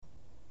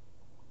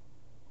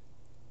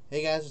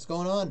Hey guys, what's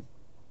going on?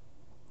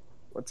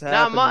 What's Not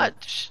happening?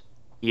 much.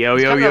 Yo,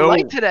 It's yo, kind of yo.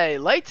 late today.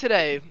 Late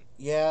today.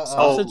 Yeah,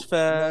 Sausage no,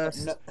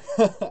 fest.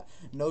 no,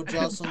 no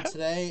Jocelyn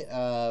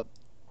today.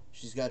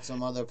 She's got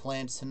some other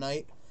plans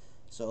tonight,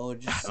 so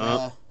just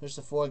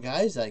the four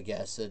guys, I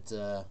guess. It's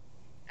Yeah.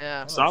 I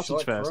don't know, Sausage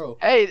short fest. crew.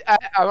 Hey,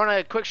 I want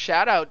a quick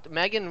shout out.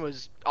 Megan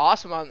was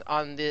awesome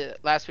on the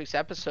last week's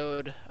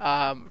episode.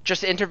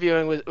 Just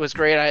interviewing was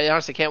great. I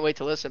honestly can't wait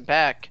to listen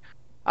back.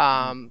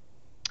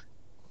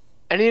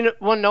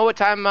 Anyone know what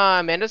time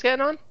Amanda's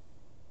getting on?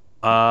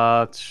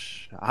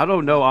 I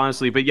don't know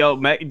honestly, but yo,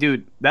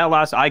 dude,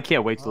 I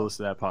can't wait to Oh,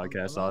 listen to that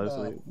podcast. I'm not,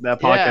 Honestly, that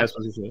Yeah. podcast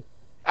was shit.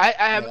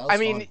 that was I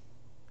mean, fun.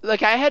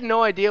 like I had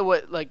no idea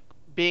what like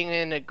being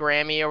in a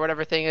Grammy or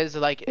whatever thing is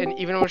like, and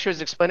even when she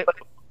was explaining,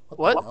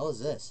 What the what hell is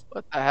this?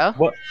 what the hell?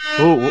 What?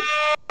 Ooh,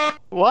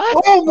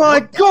 What? oh my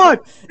God!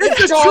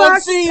 It's the John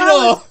track Cena!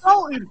 Talent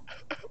Sultan!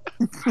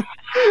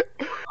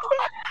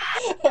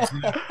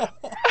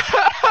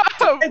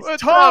 It's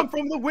What's Tom up?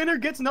 from the Winner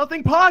Gets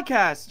Nothing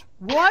podcast.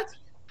 What?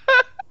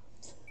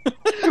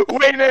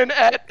 Weighing in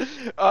at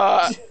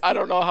I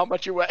don't know how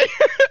much you weigh.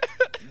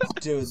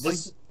 Dude,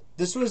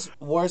 this was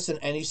worse than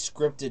any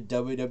scripted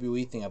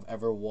WWE thing I've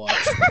ever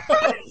watched.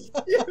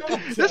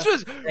 This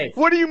was. Hey.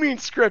 What do you mean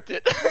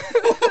scripted?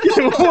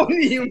 What do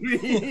you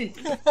mean?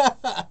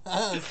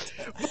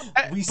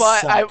 We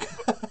But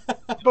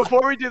suck.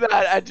 Before we do that,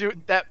 I do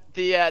that.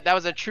 That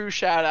was a true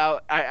shout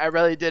out. I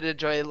really did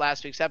enjoy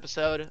last week's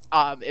episode.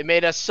 It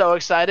made us so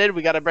excited.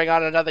 We got to bring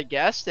on another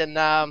guest and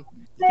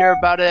hear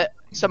about it.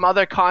 Some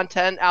other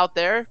content out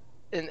there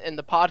in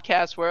the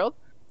podcast world.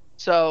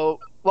 So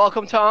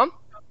welcome, Tom.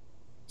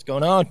 What's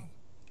going on?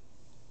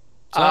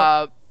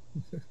 What's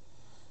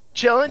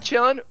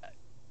Chillin'.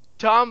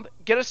 Tom,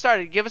 get us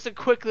started. Give us a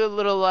quick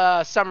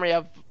little summary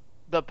of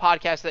the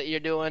podcast that you're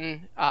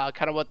doing,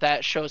 kind of what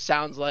that show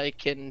sounds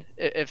like, and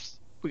if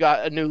we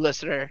got a new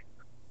listener.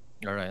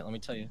 All right, let me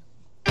tell you.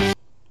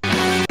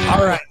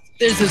 All right,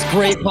 this is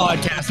great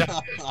podcast.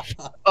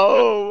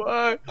 Oh,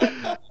 All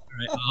right,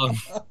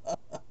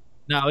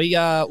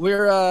 no,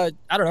 we're I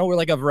don't know, we're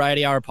like a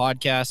variety hour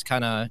podcast,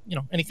 kind of,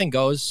 anything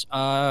goes.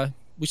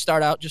 We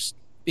start out just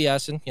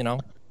BSing,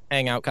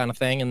 hang out kind of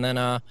thing, and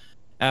then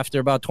after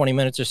about 20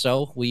 minutes or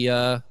so, we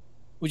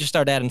just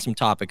start adding some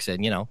topics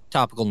in,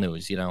 topical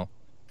news,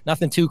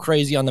 nothing too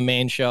crazy on the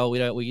main show.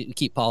 We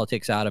keep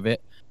politics out of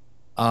it.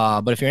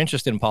 But if you're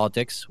interested in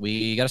politics,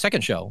 we got a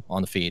second show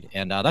on the feed,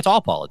 and that's all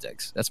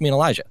politics. That's me and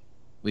Elijah.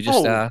 We just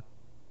sit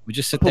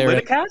there.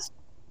 Politicast?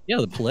 Yeah,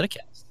 the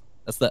Politicast.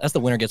 That's the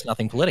Winner Gets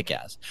Nothing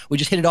Politicast. We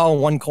just hit it all in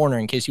one corner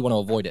in case you want to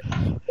avoid it,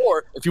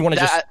 or if you want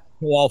to just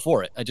go all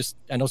for it.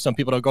 I know some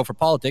people don't go for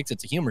politics.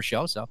 It's a humor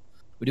show, so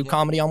we do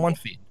comedy on one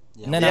feed.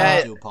 Yeah, And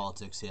then, we do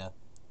politics, yeah.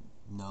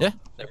 No. Yeah.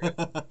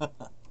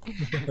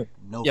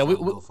 No Yeah,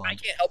 fun, no fun. I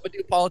can't help but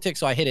do politics,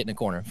 so I hit it in a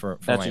corner for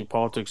Actually, my.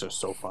 politics are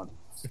so fun.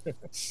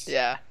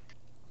 yeah.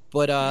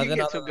 But You then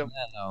get other to than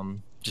that,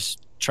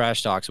 just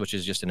Trash Talks, which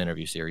is just an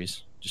interview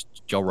series. Just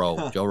Joe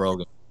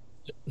Rogan.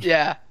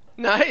 Yeah.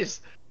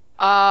 Nice.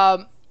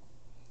 So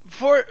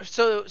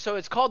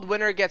it's called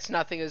Winner Gets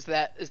Nothing. Is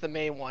the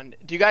main one?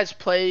 Do you guys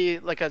play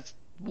like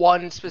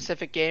one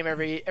specific game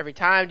every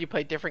time? Do you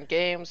play different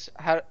games?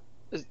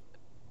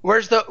 What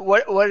is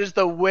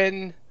the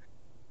win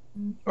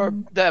or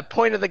the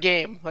point of the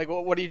game? Like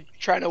what are you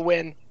trying to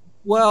win?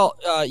 Well,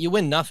 you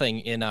win nothing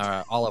in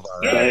all of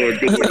our.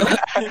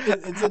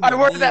 It's in I the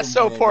worded that name,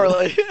 so baby.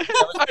 poorly.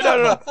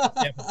 No.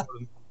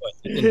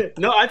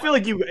 No, I feel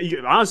like you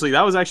honestly,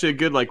 that was actually a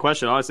good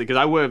question, honestly, because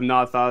I would have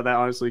not thought of that,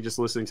 honestly, just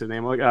listening to the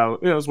name. Like, oh,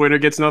 this winner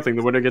gets nothing.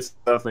 The winner gets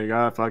nothing.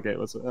 Ah, fuck it.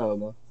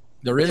 No.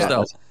 There is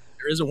though.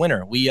 There is a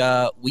winner.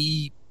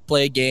 We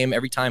play a game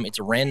every time. It's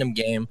a random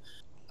game.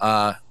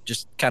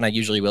 Just kind of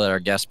usually we let our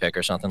guest pick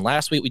or something.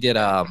 Last week we did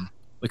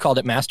we called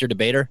it Master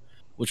Debater,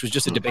 which was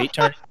just a debate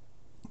turn.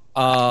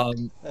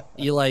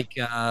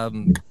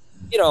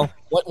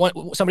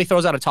 What somebody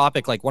throws out a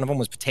topic, like one of them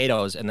was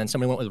potatoes, and then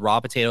somebody went with raw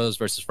potatoes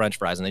versus French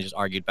fries, and they just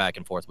argued back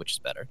and forth which is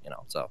better.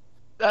 So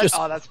That's Just-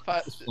 fun.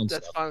 fun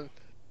That's stuff. fun.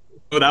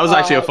 Oh, that was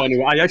actually a funny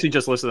one. I actually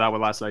just listened to that one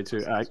last night,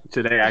 too.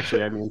 Today,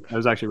 actually. I mean, it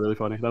was actually really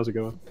funny. That was a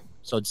good one.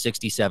 episode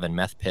 67,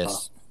 meth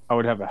piss. I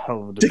would have a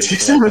hell of a debate.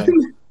 for that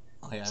thing.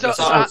 Oh, yeah, So, this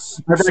is- I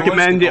source I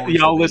recommend would always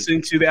y'all be-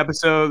 listen to the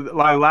episode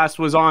last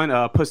was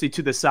on Pussy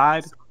to the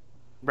Side.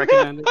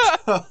 Recommend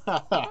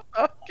it.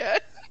 Okay.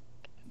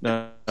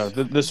 No,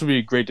 this would be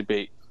a great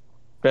debate.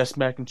 Best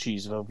mac and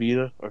cheese,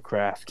 Velveeta or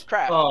Kraft?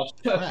 Crap. Oh,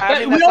 I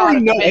mean, we that's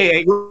already not a know.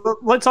 debate.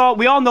 Hey,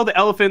 we all know the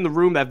elephant in the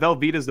room that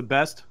Velveeta is the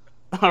best.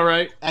 All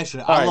right.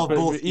 Actually, All I right, love but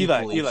both Eli,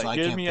 equally, so I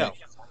hear can't me pick. out.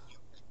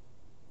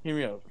 Hear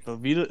me out.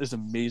 Velveeta is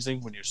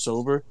amazing when you're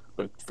sober,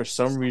 but for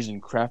some reason,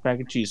 Kraft mac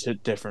and cheese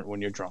hit different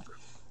when you're drunk.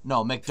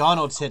 No,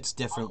 McDonald's hits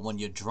different when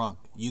you're drunk.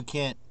 You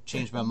can't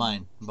change my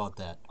mind about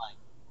that.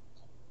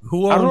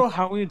 Who I don't know owns?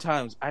 how many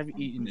times I've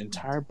eaten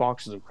entire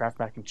boxes of Kraft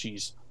mac and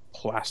cheese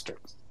plaster.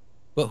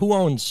 But who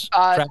owns?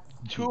 Uh, Kraft-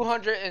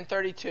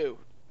 232.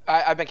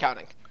 I've been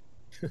counting.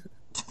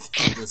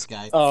 This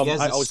guy. I He has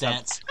always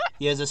have- stats.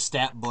 He has a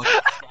stat book.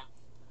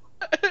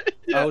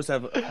 I always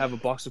have a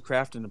box of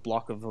Kraft and a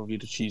block of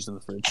Velveeta cheese in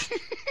the fridge.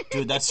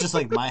 Dude, that's just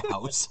like my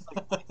house.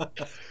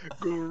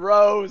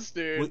 Gross,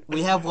 dude.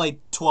 We have like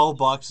 12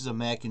 boxes of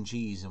mac and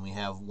cheese, and we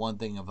have one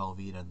thing of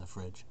Velveeta in the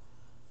fridge.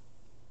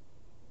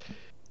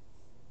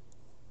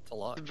 It's a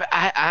lot.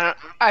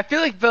 I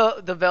feel like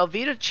the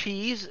Velveeta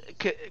cheese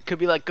could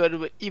be like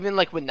good even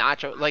like with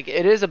nacho. Like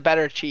it is a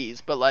better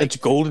cheese, but like It's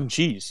golden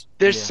cheese.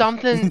 there's Yeah.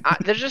 something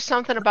there's just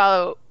something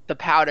about the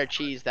powder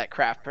cheese that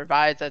Kraft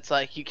provides that's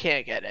like you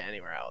can't get it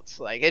anywhere else.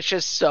 Like it's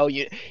just so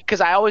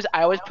because I always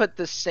put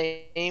the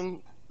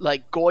same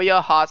like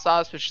Goya hot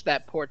sauce, which is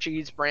that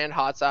Portuguese brand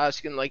hot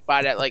sauce you can like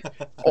buy that like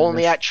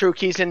only at True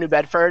Keys in New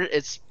Bedford.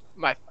 It's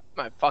my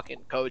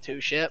fucking go-to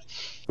shit.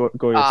 Go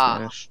your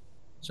Spanish.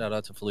 Shout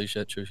out to Felicia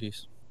at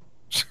Trushi's.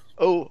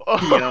 Oh,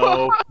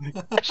 Yo,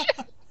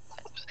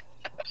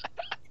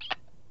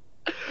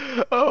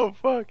 oh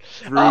fuck.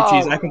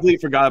 Ruchis. I completely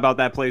forgot about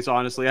that place.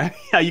 Honestly,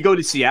 yeah, you go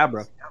to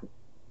Ciabra.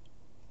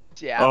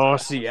 Yeah. Oh,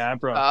 see, yeah,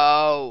 bro.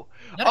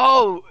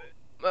 Oh,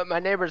 my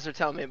neighbors are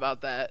telling me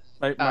about that.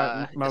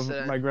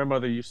 My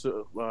grandmother used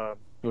to. Well,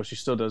 she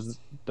still does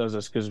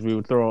this because we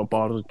would throw out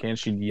bottles of cans.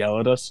 She'd yell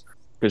at us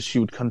because she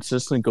would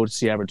consistently go to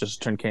Ciabra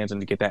just to turn cans in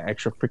to get that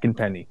extra freaking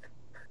penny.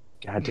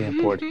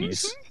 Goddamn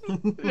Portuguese.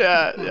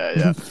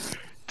 Yeah.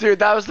 Dude,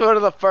 that was one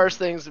of the first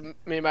things me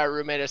and my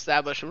roommate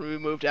established when we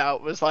moved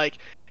out was like,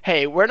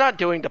 hey, we're not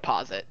doing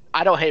deposit.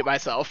 I don't hate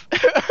myself.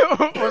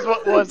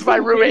 was my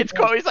roommate's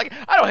quote. He's like,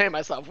 I don't hate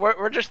myself.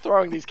 We're just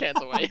throwing these cans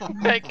away.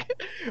 Like,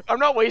 I'm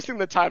not wasting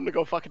the time to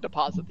go fucking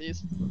deposit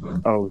these.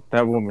 Oh,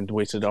 that woman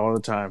wasted all the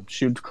time.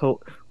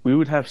 We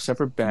would have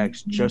separate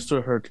bags just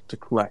for her to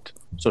collect,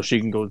 so she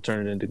can go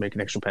turn it in to make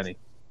an extra penny.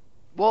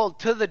 Well,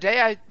 to the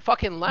day I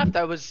fucking left,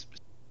 I was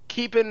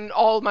keeping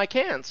all my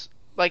cans.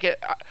 Like,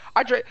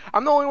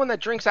 I'm the only one that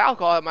drinks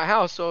alcohol at my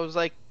house, so it was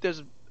like,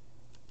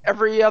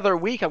 every other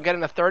week I'm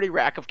getting a 30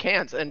 rack of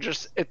cans, and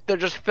they're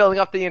just filling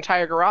up the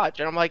entire garage.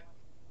 And I'm like,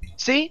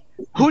 see,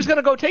 who's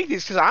gonna go take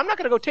these? Because I'm not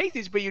gonna go take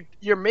these, but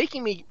you're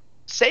making me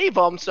save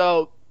them.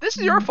 So this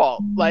is your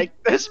fault. Like,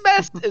 this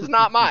mess is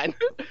not mine.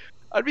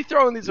 I'd be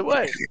throwing these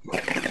away.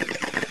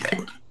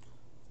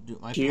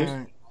 Dude,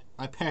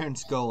 my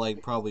parents go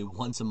like probably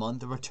once a month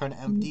to return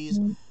empties.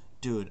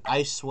 Dude,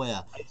 I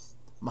swear,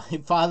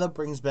 my father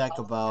brings back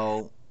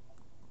about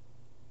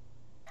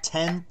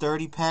 10,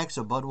 30 packs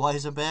of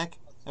Budweiser back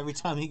every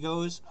time he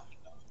goes.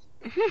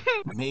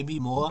 Maybe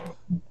more.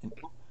 And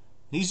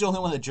he's the only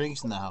one that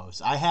drinks in the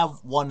house. I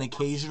have one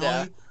occasionally,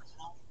 Yeah.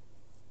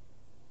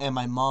 and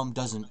my mom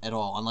doesn't at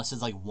all, unless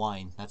it's like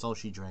wine. That's all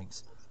she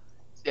drinks.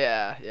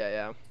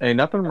 Yeah. Ain't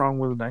nothing wrong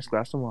with a nice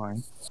glass of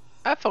wine.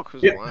 I fuck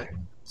with Yeah.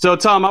 wine. So,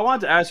 Tom, I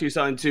wanted to ask you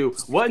something too.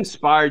 What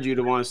inspired you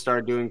to want to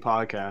start doing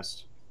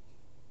podcasts?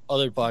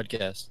 Other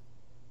podcasts.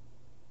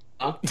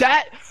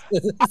 That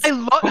I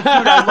love. Dude,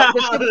 I love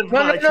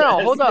this.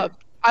 No. Hold up.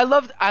 I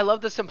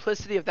love the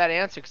simplicity of that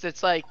answer because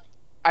it's like,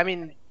 I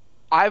mean,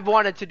 I've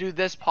wanted to do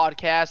this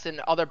podcast and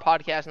other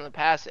podcasts in the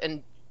past,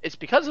 and it's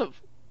because of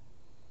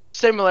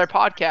similar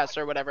podcasts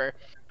or whatever.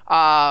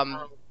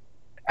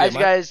 As you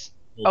guys,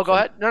 go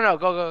ahead. No,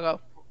 go.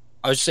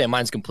 I was just saying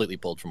mine's completely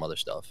pulled from other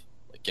stuff.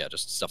 Like, yeah,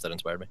 just stuff that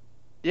inspired me.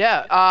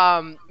 Yeah.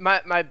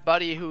 My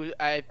buddy who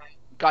I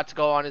got to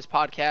go on his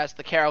podcast,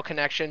 The Carol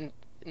Connection.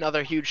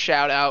 Another huge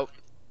shout out.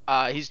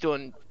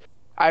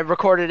 I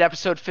recorded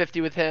episode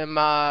 50 with him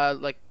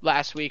like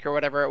last week or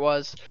whatever it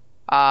was,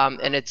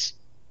 and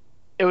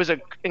it was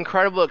an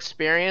incredible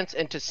experience.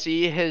 And to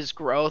see his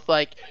growth,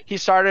 like he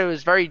started, it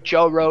was very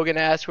Joe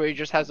Rogan-esque, where he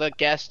just has a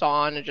guest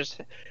on and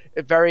just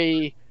a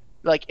very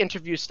like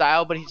interview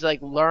style, but he's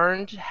like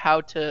learned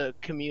how to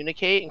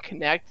communicate and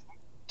connect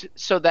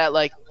so that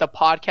like the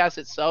podcast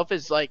itself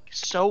is like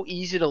so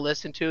easy to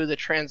listen to. The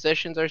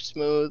transitions are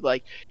smooth.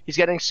 Like he's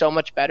getting so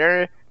much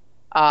better.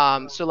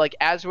 So like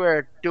as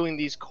we're doing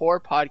these core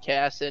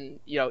podcasts, and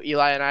you know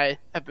Eli and I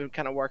have been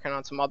kind of working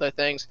on some other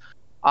things,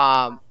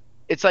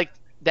 it's like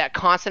that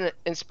constant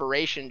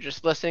inspiration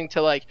just listening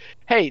to like,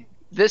 hey,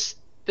 this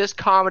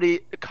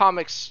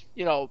comics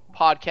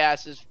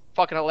podcast is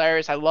fucking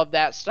hilarious. I love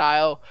that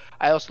style.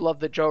 I also love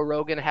the Joe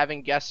Rogan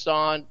having guests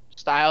on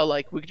style.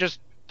 Like we could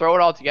just throw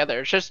it all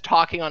together. It's just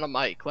talking on a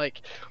mic.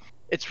 Like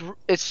it's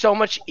so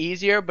much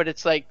easier, but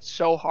it's like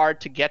so hard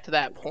to get to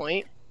that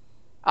point.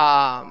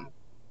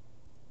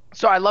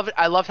 So I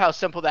loved how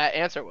simple that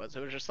answer was. It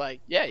was just like,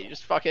 yeah, you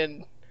just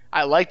fucking.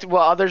 I liked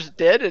what others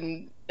did,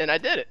 and I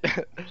did it.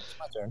 It's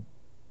my turn.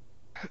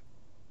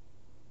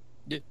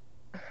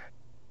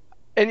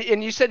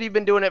 And you said you've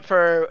been doing it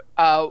for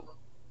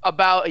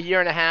about a year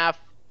and a half,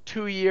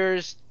 2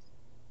 years,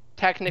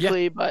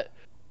 technically, but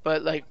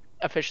like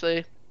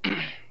officially.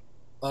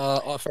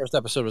 Our first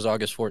episode was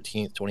August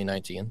 14th,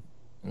 2019,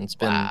 and it's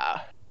been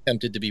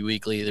attempted to be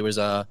weekly. There's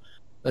a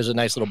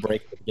nice little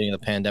break at the beginning of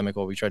the pandemic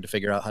where we tried to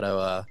figure out how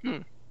to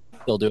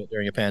still do it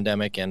during a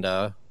pandemic, and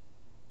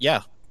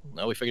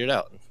we figured it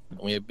out. And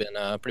we've been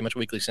pretty much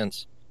weekly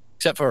since,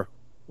 except for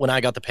when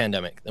I got the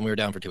pandemic. Then we were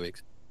down for 2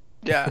 weeks.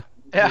 Yeah.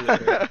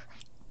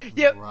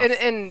 Yeah,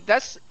 and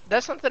that's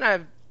something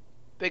I've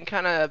been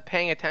kind of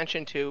paying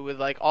attention to with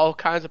like all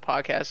kinds of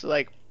podcasts,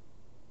 like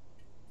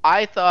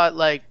I thought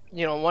like,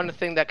 you know, one of the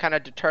things that kind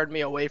of deterred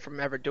me away from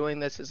ever doing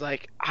this is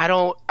like I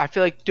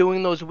feel like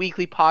doing those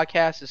weekly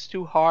podcasts is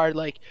too hard,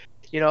 like,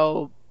 you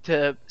know,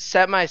 to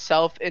set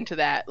myself into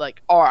that,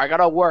 like, oh, I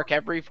gotta work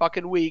every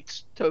fucking week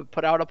to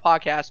put out a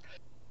podcast.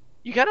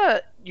 You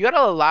gotta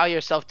allow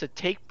yourself to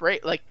take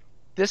break. Like,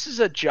 this is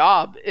a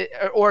job,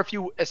 or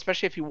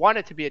especially if you want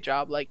it to be a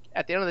job. Like,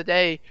 at the end of the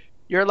day,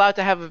 you're allowed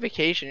to have a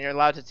vacation. You're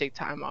allowed to take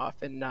time off,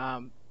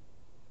 and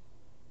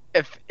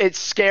if it's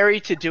scary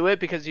to do it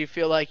because you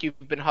feel like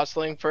you've been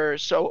hustling for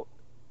so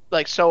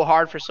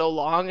hard for so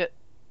long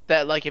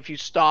that like if you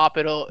stop,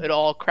 it'll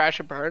all crash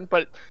and burn.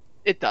 But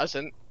it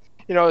doesn't.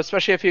 You know,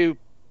 especially if you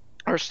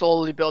are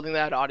slowly building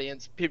that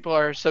audience, people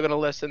are still gonna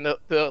listen.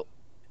 They'll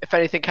if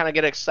anything, kind of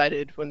get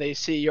excited when they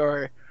see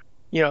your,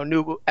 you know,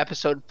 new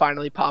episode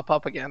finally pop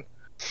up again.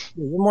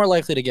 You're more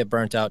likely to get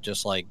burnt out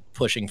just like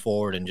pushing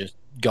forward and just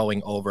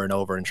going over and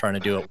over and trying to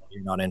do it when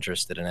you're not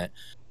interested in it.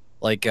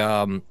 Like,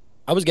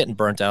 I was getting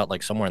burnt out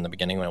like somewhere in the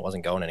beginning when it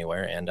wasn't going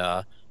anywhere, and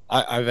I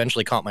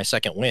eventually caught my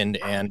second wind.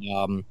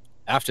 And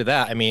after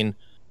that, I mean,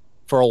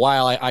 for a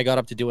while, I got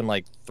up to doing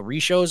like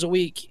 3 shows a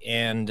week,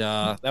 and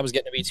that was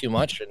getting to be too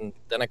much. And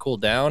then I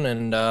cooled down,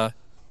 and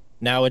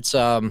now it's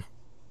 1,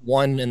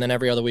 and then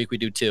every other week we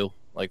do 2.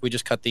 Like we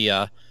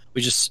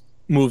just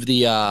move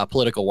the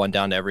political one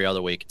down to every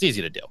other week. It's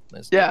easy to do.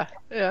 Yeah.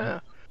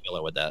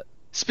 Filler with that.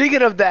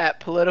 Speaking of that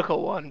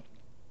political one,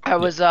 I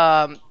was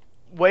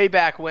way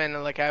back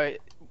when, like, I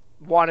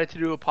wanted to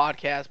do a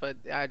podcast, but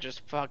I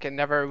just fucking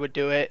never would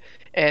do it.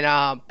 And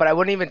but I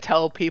wouldn't even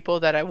tell people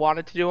that I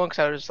wanted to do one because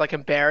I was like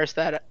embarrassed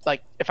that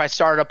like if I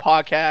started a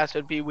podcast,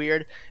 it'd be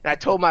weird. And I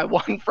told my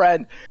one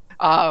friend,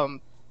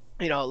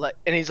 you know, like,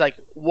 and he's like,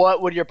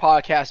 "What would your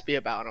podcast be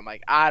about?" And I'm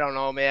like, "I don't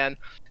know, man.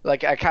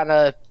 Like, I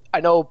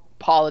know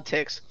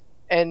politics."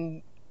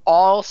 And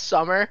all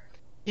summer,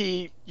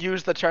 he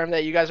used the term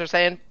that you guys are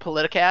saying,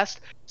 politicast.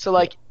 So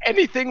like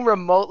anything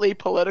remotely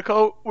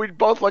political, we'd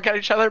both look at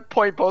each other,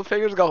 point both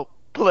fingers, and go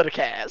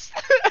politicast.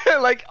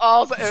 Like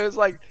it was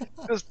like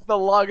just the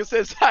longest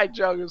inside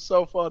joke. It was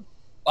so fun.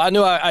 Well, I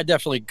knew I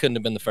definitely couldn't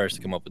have been the first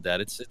to come up with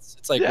that. It's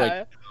like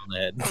right on the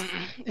head.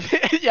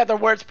 Yeah, the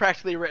word's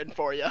practically written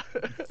for you.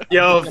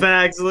 Yo,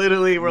 facts.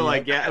 Literally, we're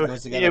like, yeah,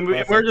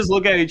 we're just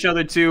looking at each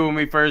other too. When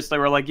we first, like,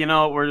 we're like, you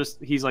know,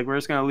 he's like, we're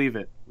just gonna leave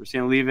it. We're just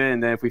gonna leave it,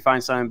 and then if we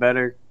find something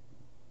better,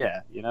 yeah,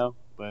 you know.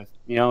 But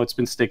you know, it's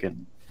been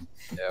sticking.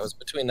 Yeah, it was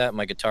between that and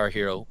my Guitar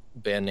Hero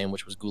band name,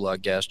 which was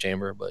Gulag Gas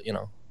Chamber. But you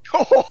know.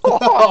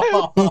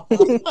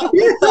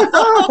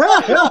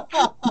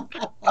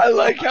 I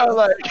like how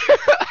like.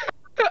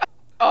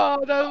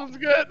 Oh, that was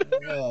good.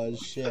 Oh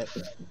shit.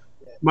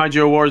 Mind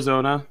you, a war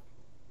zone, huh?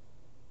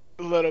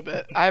 A little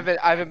bit. I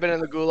haven't been in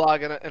the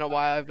Gulag in a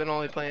while. I've been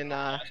only playing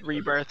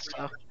Rebirth.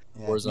 So.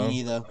 Yeah, Warzone.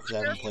 Me neither, because I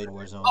haven't played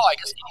Warzone. Oh, I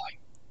guess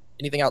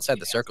anything outside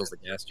the circle's the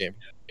gas chamber.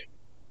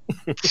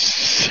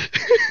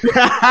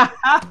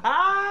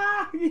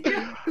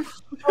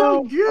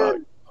 Oh,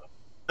 good.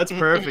 That's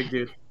perfect,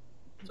 dude.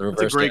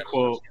 That's a great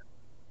quote.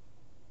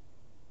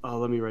 Oh,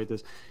 let me write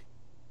this.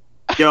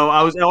 Yo,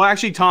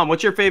 actually, Tom,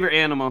 what's your favorite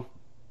animal?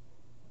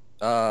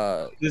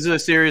 This is a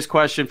serious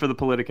question for the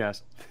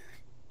Politicast.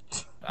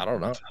 I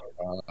don't know.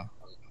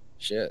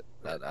 Shit.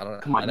 I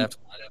don't Come on. I'd have to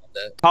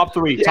that. Top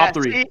three. Yeah, Top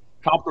three.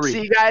 Top 3.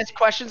 See, guys,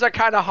 questions are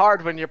kind of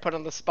hard when you're put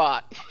on the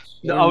spot.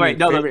 No, wait,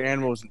 no. Favorite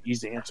animal is an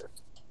easy answer.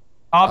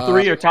 Top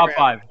 3 or top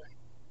 5?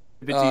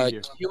 If it's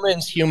easier.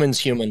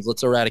 Humans.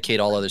 Let's eradicate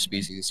all other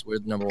species. We're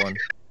number 1.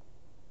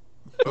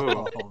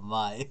 Oh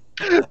my.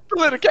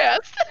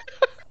 Politicast.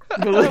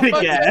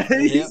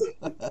 Politicast.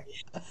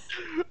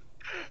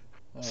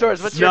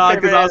 Source, what's your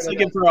favorite? I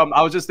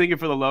was just thinking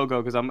for the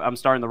logo because I'm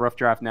starting the rough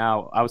draft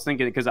now. I was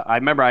thinking because I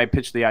remember I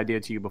pitched the idea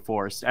to you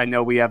before. I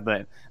know we have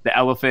the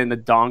elephant and the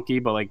donkey,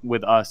 but like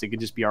with us, it could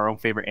just be our own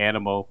favorite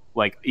animal.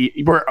 Like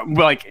we're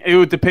like it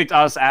would depict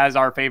us as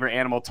our favorite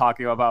animal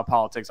talking about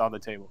politics on the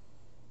table.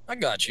 I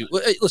got you.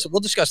 Hey, listen,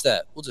 we'll discuss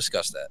that.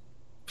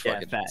 Yeah,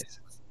 facts.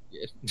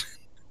 Yeah.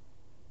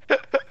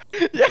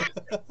 Yeah.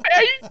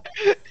 Hey,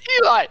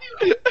 Eli.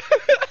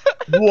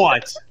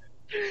 What?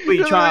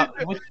 Wait, try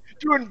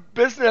doing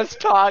business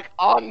talk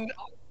on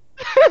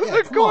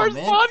the Course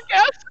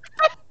podcast.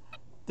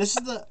 This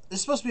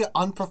is supposed to be an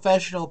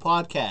unprofessional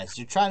podcast.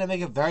 You're trying to make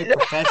it very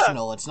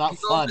professional. It's not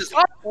fun. It's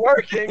not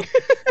working.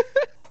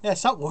 Yeah,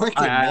 it's not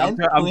working, man.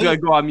 I'm gonna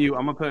go on mute.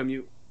 I'm gonna put on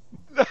mute.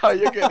 No,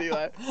 you're good,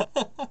 Eli.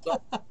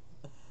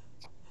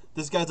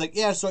 This guy's like,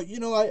 yeah, so you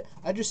know,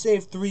 I just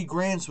saved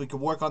 $3,000 so we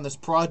could work on this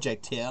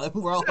project here.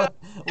 We're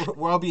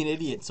all being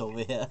idiots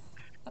over here.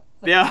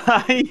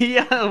 Yeah,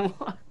 yeah.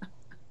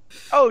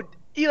 Oh,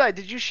 Eli,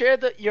 did you share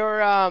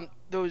your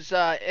those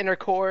inner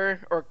core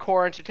or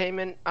core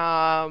entertainment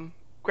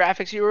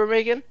graphics you were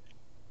making?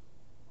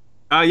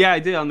 Yeah, I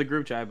did on the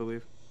group chat, I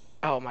believe.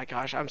 Oh my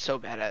gosh, I'm so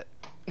bad at.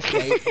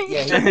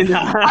 It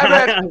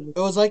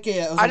was like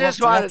a rough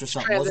draft or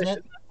something, wasn't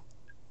it?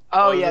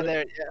 Oh yeah,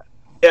 there. Yeah.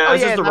 Yeah,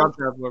 it's just a rough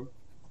draft.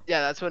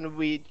 that's when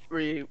we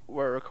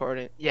were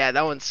recording. Yeah,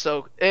 that one's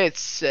it's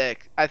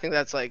sick. I think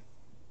that's like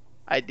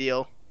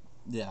ideal.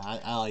 Yeah,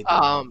 I like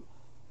that.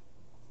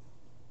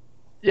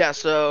 Yeah,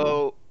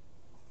 so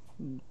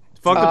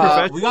Fuck the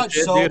professional. We got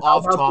shit, so dude. How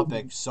off about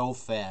topic so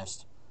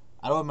fast.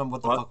 I don't remember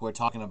what the fuck we were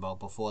talking about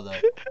before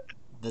the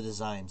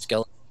designs.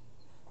 Skeleton.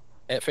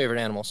 Favorite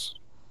animals.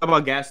 How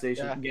about gas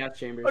stations, gas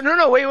chambers? Oh,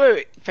 no,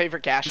 wait.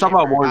 Favorite gas Talk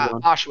chamber. about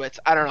Warzone. Auschwitz.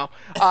 I don't know.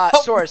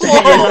 Source.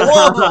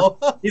 Whoa.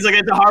 He's like,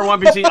 it's a hard one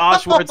between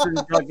Auschwitz and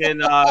fucking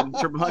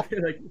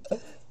like,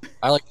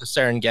 I like the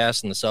sarin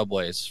gas in the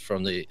subways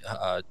from the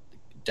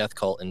death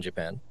cult in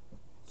Japan.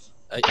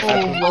 wait,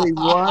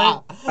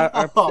 what?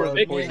 I prefer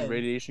the Oh, poison man.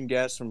 radiation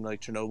gas from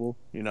like Chernobyl.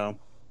 You know.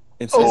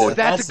 Oh, Instead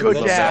that's a good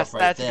the gas. stuff right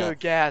That's there. a good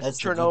gas. That's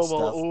the good Chernobyl.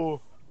 stuff.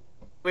 Ooh.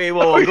 Wait,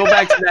 whoa, go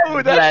back to that, Ooh,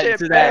 to that that, shit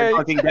to that bangs.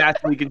 fucking gas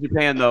leak in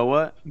Japan, though.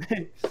 What?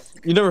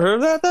 you never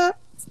heard of that?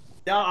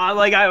 No, I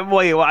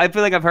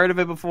feel like I've heard of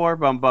it before,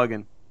 but I'm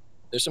bugging.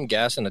 There's some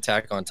gas in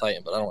Attack on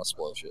Titan, but I don't want to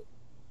spoil shit.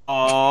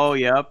 Oh,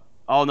 yep.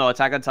 Oh no,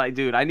 Attack on Titan,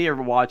 dude. I need to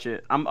watch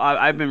it.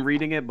 I've been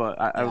reading it, but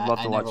I would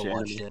love to watch never it.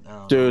 watched it. I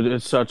don't know. Dude,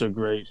 it's such a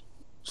great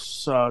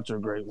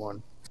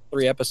one.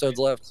 3 episodes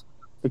left.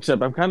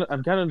 Except I'm kind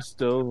of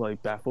still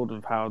like baffled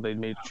of how they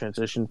made the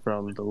transition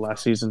from the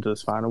last season to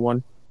this final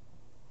one.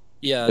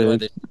 Yeah,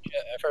 Dude.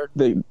 I've heard.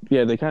 They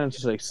kind of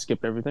just like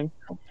skipped everything.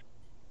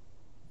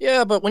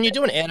 Yeah, but when you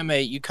do an anime,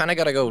 you kind of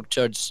got to go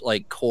towards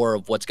like core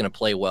of what's going to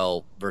play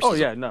well versus. Oh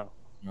yeah, no,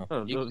 you know,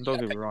 no, you don't gotta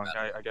get me pick wrong.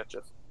 that. I get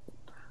you.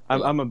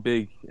 I'm a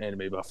big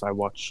anime buff. I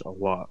watch a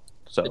lot.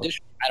 So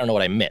Additionally, I don't know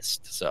what I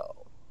missed, so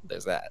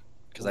there's that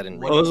because I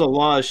didn't. What Read there's a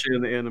lot of shit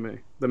in the anime, the What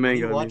do manga.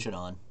 you I mean. watch it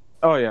on?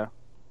 oh yeah,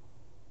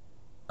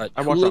 I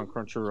watch it Hulu? on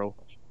Crunchyroll.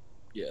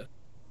 Yeah,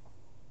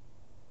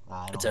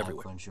 I don't It's have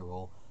everywhere.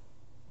 Crunchyroll.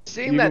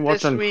 Seeing You that can watch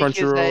this on week is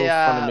Crunchyroll,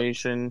 a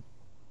Funimation.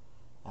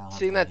 I don't have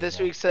seeing that any of this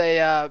week's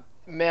a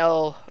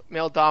male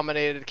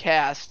dominated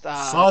cast.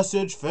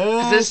 Sausage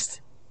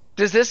Fest.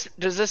 Does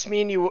this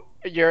mean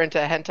you're into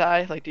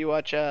hentai? Like, do you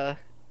watch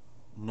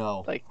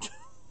No. like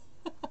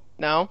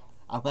no?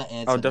 I'm gonna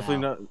answer I'll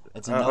definitely now. not.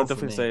 It's a I'll no for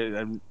definitely me. say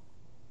I've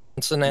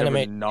it's an never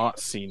anime. not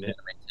seen it.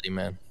 City,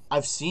 man.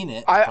 I've seen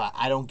it, I- but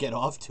I don't get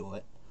off to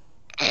it.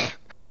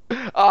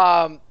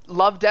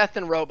 Love, Death,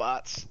 and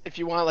Robots. If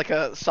you want like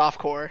a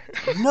softcore.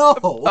 No.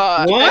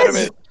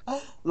 Anime.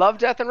 Love,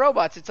 Death, and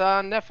Robots. It's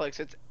on Netflix.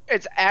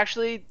 It's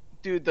actually,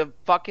 dude, the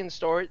fucking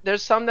story.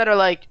 There's some that are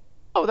like,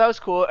 oh, that was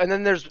cool, and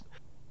then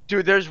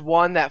there's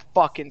one that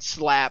fucking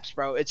slaps,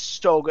 bro. It's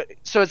so good.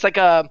 So it's like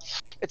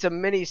it's a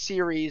mini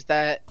series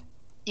that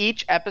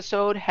each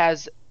episode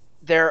has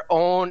their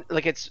own,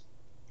 like its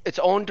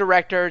own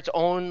director, its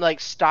own like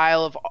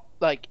style of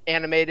like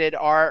animated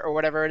art or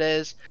whatever it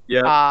is.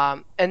 Yeah.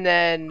 And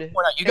then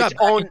Well, you got its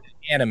back own. into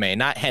anime,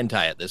 not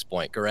hentai at this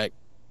point, correct?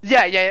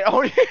 Yeah.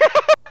 What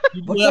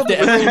kind of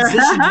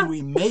transition do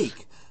we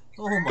make?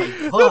 Oh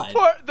my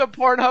god. The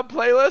Pornhub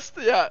playlist.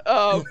 Yeah.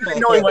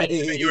 Knowing what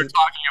you were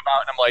talking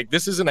about, and I'm like,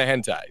 this isn't a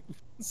hentai.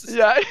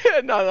 Yeah.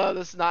 No,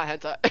 this is not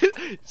hentai.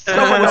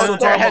 Someone Someone was knows still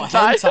their talking about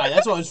hentai. hentai.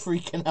 That's why I was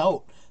freaking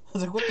out. I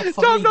was like, what the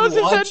fuck Tom knows are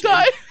you his watching?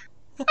 hentai.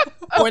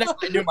 Point out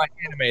I knew my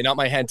anime, not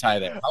my hentai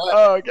there.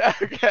 Oh,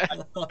 okay.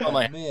 Oh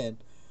my- man.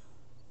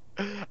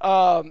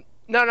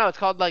 No, it's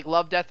called like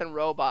Love, Death, and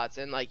Robots,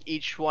 and like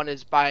each one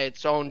is by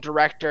its own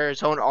director,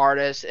 its own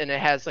artist, and it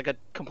has like a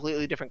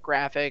completely different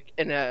graphic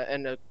and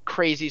a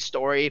crazy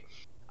story.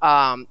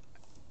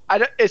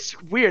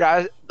 It's weird.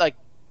 I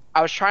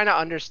was trying to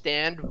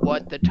understand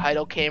what the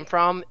title came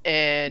from,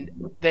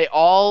 and they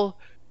all,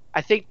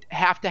 I think,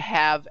 have to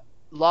have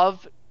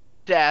love,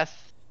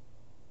 death,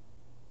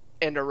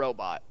 and a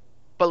robot,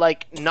 but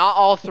like not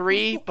all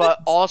three,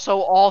 but also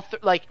all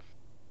like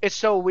it's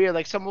so weird.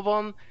 Like some of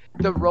them,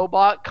 the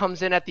robot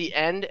comes in at the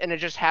end, and it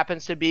just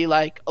happens to be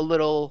like a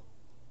little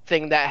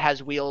thing that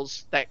has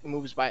wheels that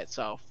moves by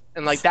itself,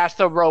 and like that's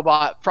the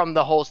robot from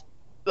the whole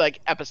like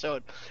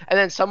episode. And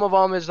then some of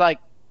them is like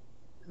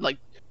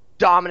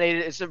dominated.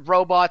 It's the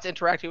robots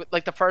interacting with,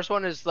 like the first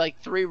one is like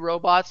 3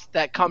 robots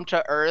that come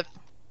to Earth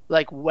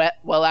like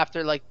well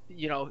after like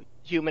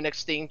human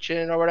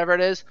extinction or whatever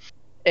it is,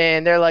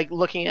 and they're like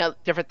looking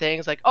at different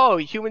things like, oh,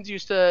 humans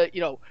used to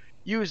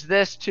use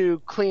this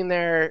to clean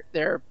their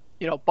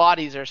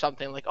bodies or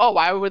something. Like, oh,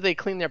 why would they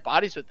clean their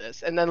bodies with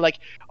this? And then like,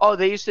 oh,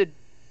 they used to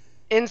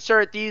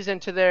insert these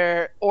into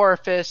their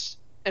orifice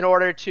in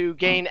order to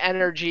gain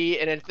energy.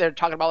 And if they're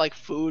talking about like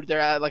food, they're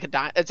at like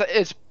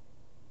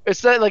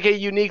it's like a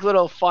unique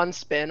little fun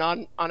spin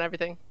on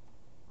everything.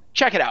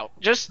 Check it out.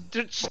 Just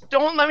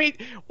don't let me.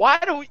 Why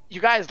do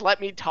you guys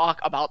let me talk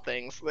about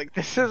things? Like,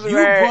 this is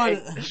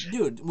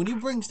Dude, when you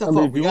bring stuff I mean,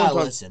 up, if we you wanna gotta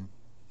talk- listen.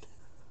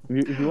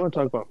 If you want to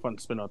talk about fun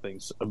spin on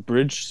things,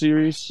 Abridged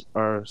series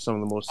are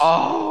some of the most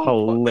Oh,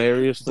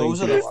 hilarious things.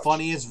 Those are to the watch.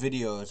 funniest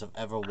videos I've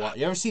ever watched.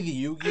 You ever see the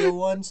Yu-Gi-Oh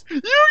ones?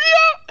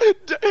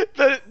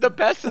 Yu-Gi-Oh! The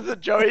best is the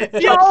Joey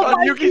jumps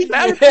on Yuki's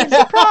back.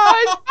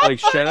 Surprise! Like,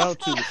 shout out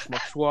to the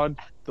Schmuck Squad.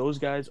 Those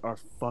guys are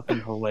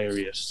fucking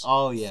hilarious.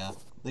 Oh yeah,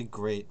 they're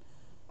great.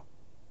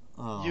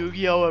 Oh,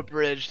 Yu-Gi-Oh! man.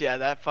 Abridged. Yeah,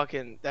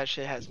 that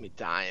shit has me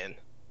dying.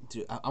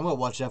 Dude, I'm gonna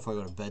watch that before I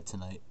go to bed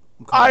tonight.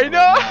 I I'm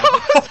know.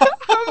 calling it right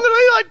I'm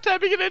literally like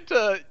typing it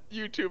into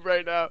YouTube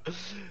right now.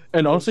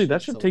 And That honestly,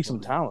 that shit's should so take some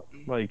funny. talent.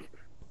 Like,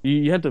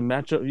 you have to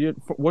match up. You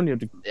have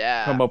to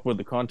Yeah. come up with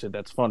the content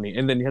that's funny,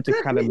 and then you have to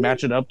kind of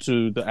match it up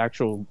to the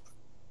actual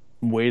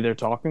way they're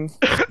talking.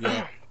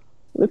 Yeah.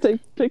 It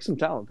takes some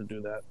talent to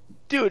do that.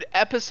 Dude,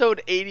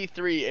 episode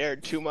 83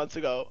 aired 2 months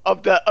ago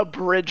of the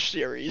Abridged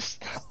series.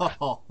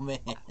 Oh man.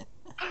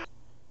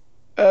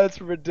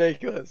 That's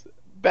ridiculous.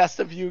 Best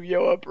of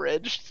Yu-Gi-Oh!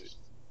 Abridged.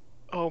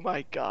 Oh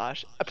my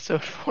gosh.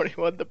 Episode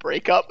 41, the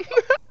breakup.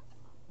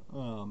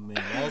 Oh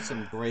man, that's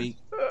some great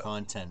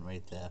content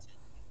right there.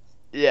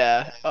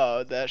 Yeah.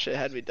 Oh, that shit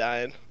had me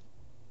dying.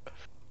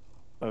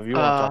 If you want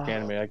to talk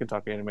anime, I can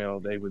talk anime all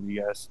day with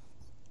you guys.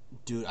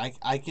 Dude,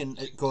 I can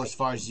go as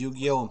far as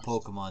Yu-Gi-Oh! And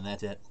Pokemon.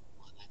 That's it.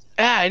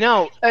 Yeah, I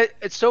know.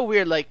 It's so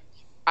weird. Like,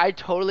 I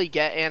totally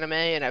get anime,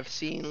 and I've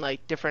seen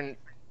like different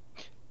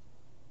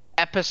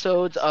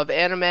episodes of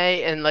anime,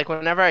 and like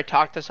whenever I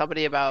talk to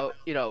somebody about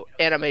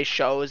anime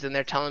shows, and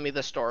they're telling me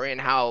the story and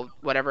how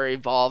whatever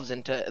evolves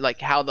into like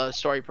how the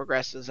story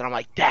progresses, and I'm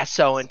like, that's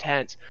so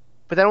intense.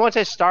 But then once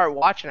I start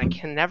watching, I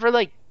can never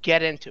like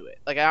get into it.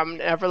 Like I'm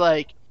never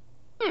like,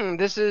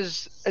 this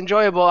is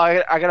enjoyable.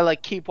 I gotta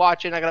like keep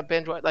watching. I gotta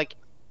binge watch. Like,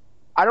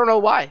 I don't know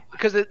why,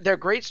 because they're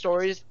great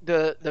stories.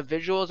 The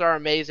visuals are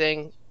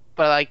amazing,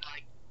 but like,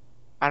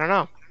 I don't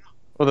know.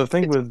 Well, the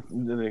thing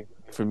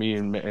for me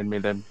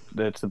and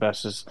that's the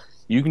best is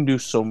you can do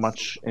so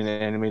much in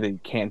an anime that you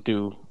can't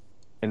do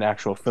in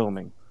actual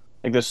filming.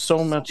 Like there's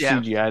so much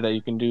CGI that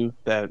you can do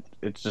that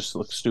it just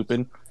looks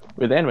stupid.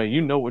 With anime,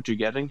 you know what you're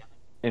getting,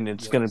 and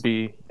it's gonna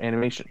be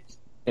animation.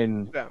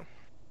 And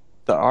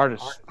the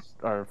artists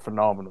are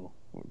phenomenal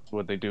with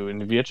what they do.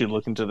 And if you actually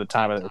look into the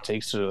time that it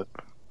takes to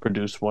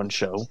produce one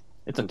show,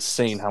 it's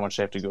insane how much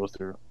they have to go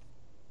through.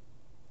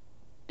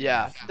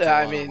 Yeah, It's a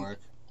I lot of mean, work.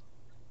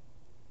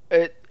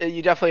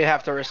 you definitely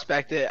have to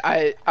respect it.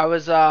 I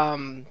was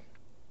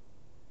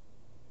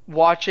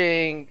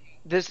watching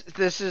this.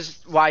 This is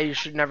why you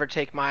should never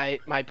take my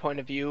point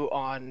of view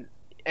on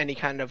any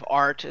kind of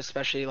art,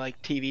 especially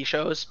like TV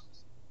shows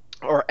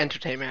or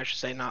entertainment, I should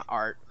say, not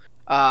art.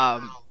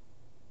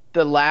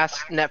 The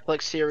last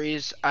Netflix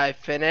series I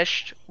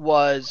finished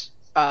was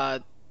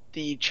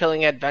The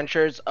Chilling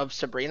Adventures of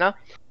Sabrina,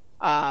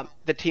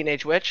 the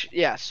Teenage Witch.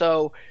 Yeah,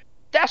 so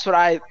that's what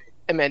I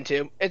am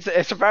into.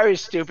 It's a very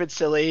stupid,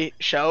 silly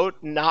show,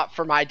 not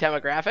for my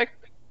demographic,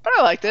 but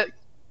I liked it.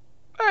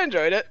 I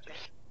enjoyed it.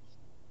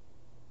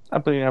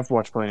 I've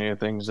watched plenty of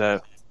things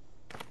that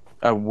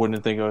I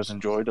wouldn't think I was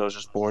enjoyed. I was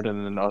just bored,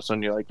 and then all of a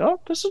sudden you're like, "Oh,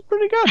 this is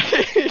pretty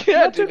good."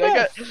 Yeah, Not too dude,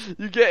 bad.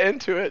 you get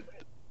into it.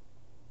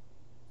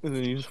 And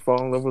then you just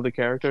fall in love with the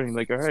character, and you're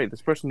like, "All right,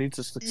 this person needs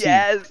to succeed."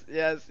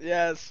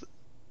 Yes.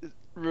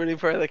 Rooting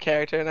for the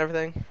character and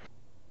everything.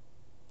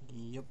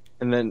 Yep.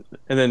 And then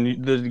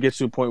it gets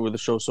to a point where the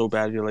show's so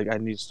bad, you're like, "I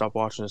need to stop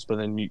watching this," but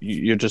then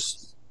you're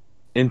just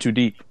in too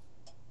deep.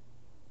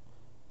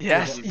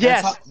 Yes,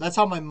 That's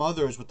how my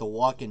mother is with The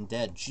Walking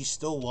Dead. She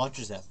still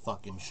watches that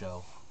fucking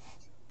show.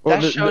 Well,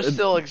 that show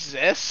still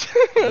exists.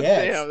 Yeah,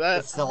 Damn,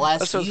 it's the last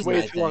that show's season, way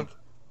I too long.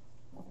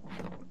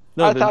 think.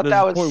 No, I thought there's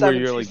that a was point where 7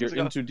 you're seasons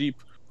ago. in too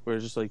deep, where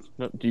it's just like,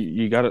 no,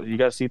 you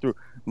gotta see through.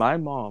 My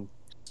mom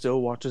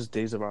still watches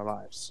Days of Our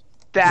Lives.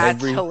 That's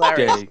every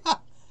hilarious. day.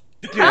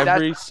 Dude,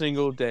 Every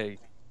single day.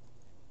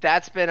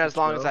 that's been as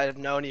long as Bro. I've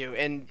known you,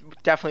 and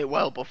definitely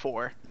well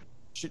before.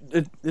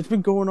 It's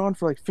been going on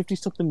for like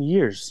 50-something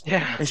years.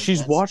 Yeah. And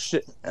she's watched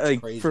it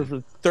like crazy. for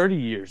 30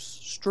 years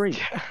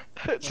straight.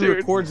 She Dude,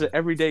 records it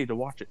every day to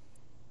watch it.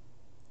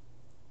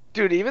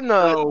 dude, even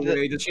Oh,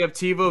 wait, does she have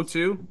TiVo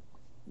too?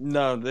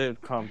 No, they're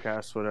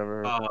Comcast,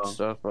 whatever Oh.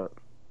 stuff, but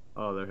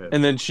Oh, they're hit.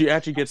 and then she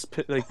actually gets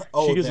like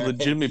she gets they're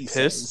legitimately hit, he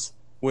pissed says.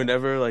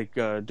 whenever like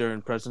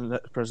during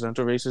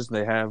presidential races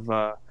they have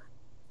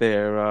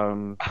their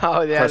oh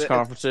yeah, press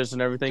conferences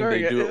and everything.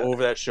 during They do it it.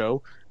 over that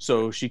show,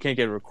 so she can't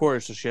get it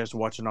recorded, so she has to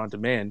watch it on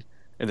demand,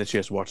 and then she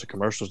has to watch the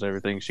commercials and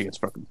everything. She gets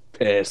fucking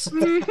pissed.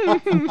 That's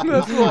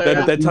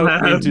hilarious. That's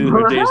how into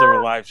her Days of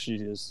Her Life she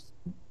is.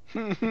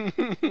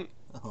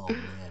 Oh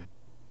man.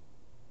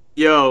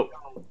 Yo,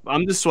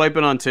 I'm just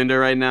swiping on Tinder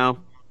right now.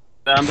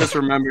 I'm just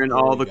remembering There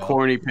all we the go.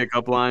 corny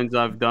pickup lines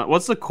I've done.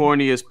 What's the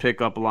corniest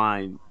pickup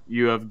line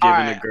you have given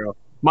Alright. a girl?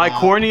 My Uh,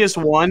 corniest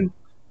one,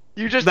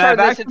 You just That turned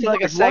this actually into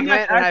like a worked. One that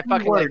segment, and I actually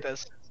fucking like worked.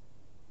 this.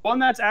 one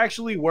that's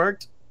actually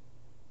worked.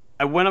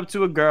 I went up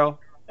to a girl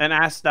and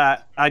asked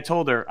that. I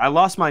told her, I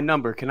lost my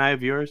number. Can I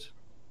have yours?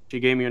 She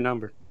gave me your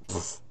number.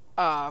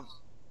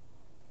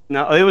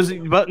 No, it was,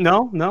 but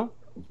no.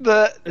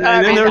 The And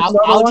I then mean, there was- another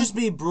I'll one? just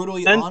be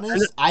brutally And-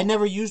 honest. I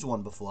never used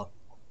one before.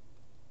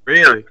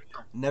 Really?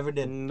 Never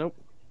did. Nope.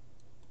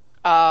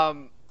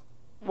 one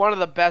of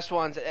the best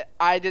ones.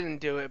 I didn't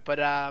do it, but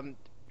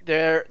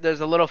there's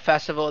a little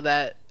festival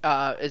that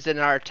is in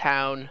our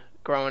town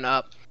growing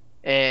up,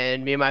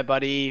 and me and my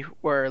buddy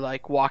were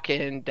like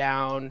walking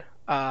down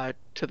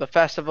to the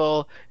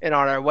festival, and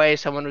on our way,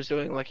 someone was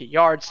doing like a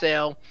yard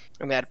sale,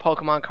 and they had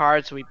Pokemon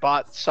cards. So we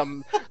bought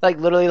some, like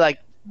literally like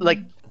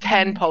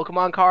 10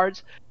 Pokemon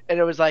cards, and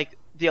it was like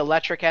the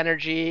electric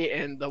energy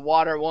and the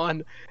water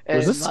one. And,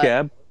 Was this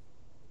Scab?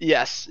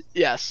 Yes.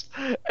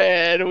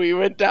 And we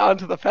went down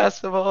to the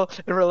festival,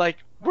 and we're like,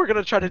 we're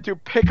gonna try to do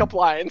pickup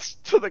lines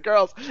to the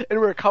girls, and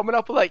we're coming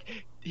up with like,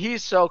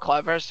 he's so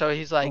clever. So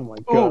he's like, Oh my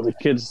god, the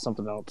kid's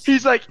something else.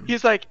 He's like,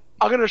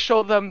 I'm gonna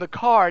show them the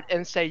card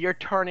and say you're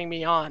turning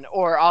me on,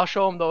 or I'll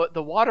show them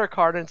the water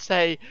card and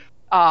say,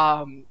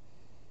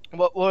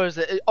 what was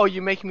it? Oh,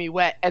 you make me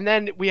wet. And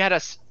then we had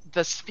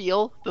the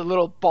Spheal, the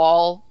little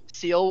ball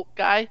seal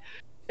guy,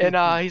 and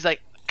he's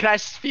like, can I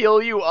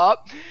Spheal you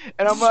up?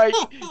 And I'm like,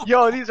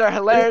 yo, these are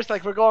hilarious.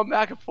 Like, we're going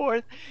back and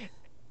forth.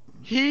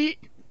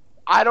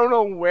 I don't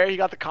know where he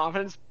got the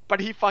confidence, but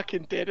he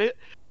fucking did it.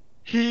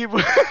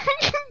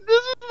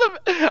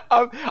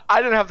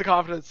 I didn't have the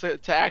confidence to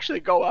actually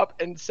go up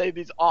and say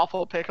these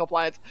awful pickup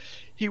lines.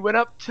 He went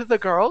up to the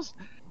girls,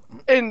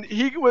 and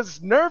he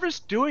was nervous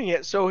doing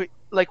it. So,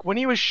 like, when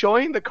he was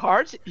showing the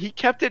cards, he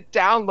kept it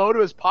down low to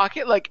his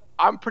pocket. Like,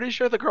 I'm pretty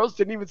sure the girls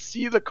didn't even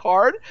see the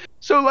card.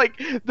 So,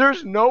 like,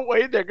 there's no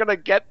way they're gonna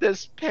get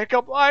this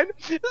pickup line.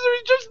 So he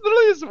just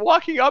literally is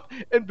walking up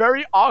and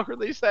very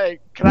awkwardly saying,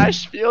 "Can I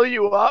spiel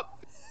you up?"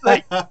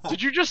 Like,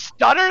 did you just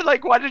stutter?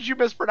 Like, why did you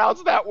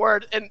mispronounce that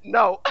word? And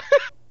no.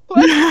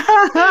 Like,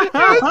 it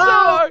was so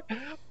hard.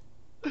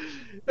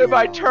 Am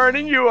I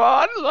turning you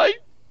on? Like,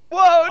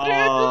 whoa, dude.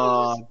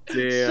 Oh,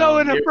 damn. So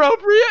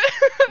inappropriate.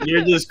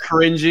 You're just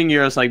cringing.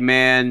 You're just like,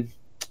 man,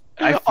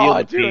 I feel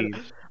the pain.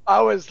 Dude, I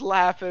was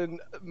laughing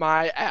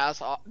my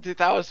ass off. Dude,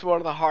 that was one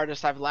of the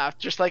hardest I've laughed.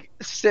 Just like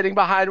sitting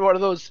behind one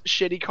of those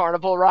shitty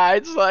carnival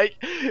rides, like,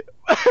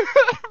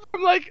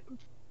 from like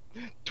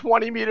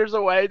 20 meters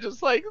away,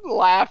 just like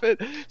laughing,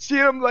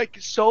 seeing him like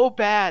so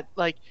bad.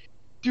 Like,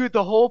 dude,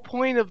 the whole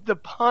point of the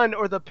pun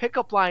or the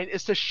pickup line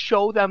is to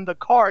show them the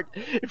card.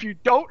 If you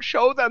don't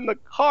show them the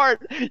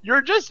card,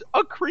 you're just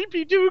a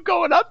creepy dude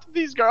going up to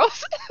these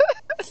girls.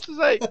 It's just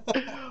like,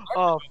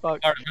 oh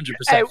fuck.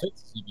 100%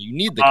 you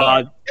need the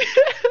card.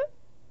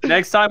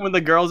 Next time when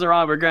the girls are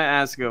on, we're gonna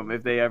ask them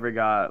if they ever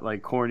got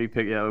like corny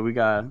pick. Yeah, we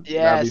got.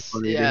 Yes, that'd be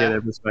funny to hear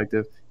their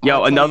perspective. Yo,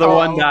 I'll another tell you,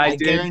 one that I I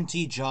did.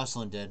 guarantee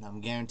Jocelyn did.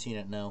 I'm guaranteeing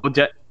it now.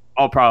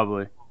 Oh,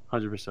 probably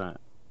 100%.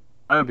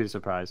 I wouldn't be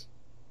surprised.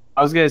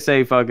 I was gonna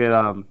say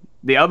fucking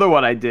the other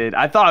one I did.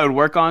 I thought it would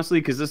work honestly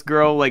because this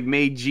girl like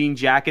made jean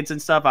jackets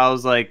and stuff. I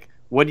was like,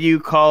 what do you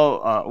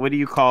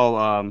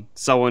call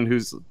someone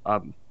who's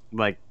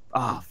like,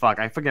 oh fuck,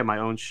 I forget my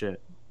own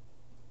shit.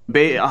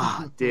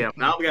 Damn.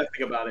 Now we gotta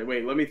think about it.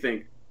 Wait, let me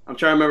think. I'm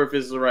trying to remember if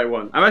this is the right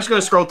one. I'm actually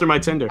gonna scroll through my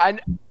Tinder.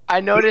 I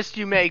noticed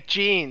you make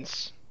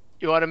jeans.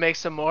 You want to make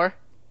some more?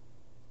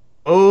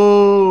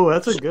 Oh,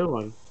 that's a good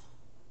one.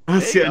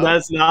 That's There you go.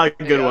 That's not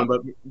a good one,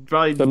 but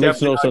probably That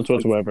makes no definitely sense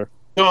whatsoever.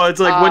 No, it's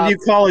like what do you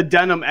call a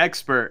denim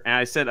expert? And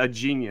I said a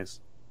genius.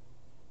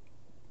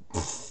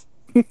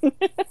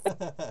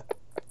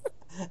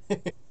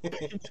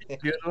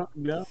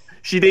 Yeah.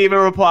 She didn't even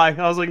reply.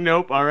 I was like,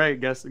 nope. All right,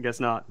 guess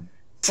not.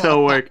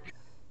 Still work.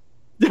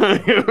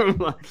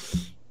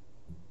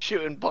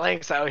 Shooting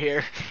blanks out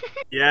here.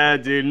 Yeah,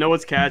 dude. No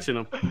one's catching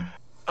them.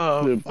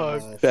 Oh, Dude,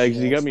 fuck. Bags,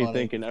 you got that's me funny.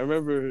 thinking. I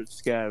remember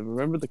Scab.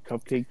 Remember the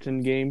cupcake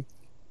tin game?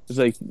 It's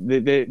like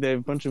they have a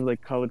bunch of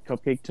like colored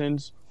cupcake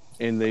tins,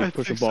 and they I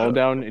push a think ball so.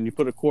 down, and you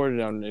put a quarter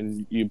down,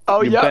 and you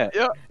Oh, you yeah, bet,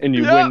 yeah. and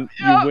you Yeah, win.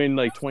 yeah. You win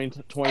like 20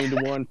 to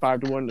 1, 5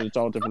 to 1. And it's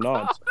all different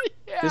odds.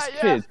 Yeah, This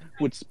yeah. kid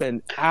would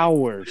spend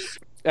hours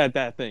at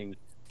that thing,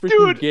 freaking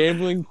Dude.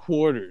 gambling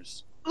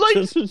quarters. Like,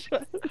 Just to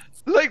try-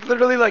 like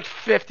literally like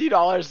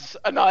 $50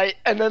 a night,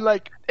 and then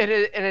like in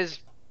his,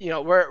 you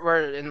know,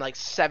 we're in like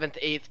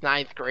 7th, 8th,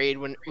 9th grade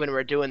when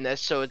we're doing this,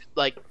 so it's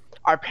like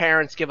our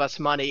parents give us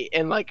money,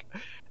 and like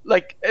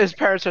his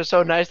parents are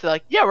so nice, they're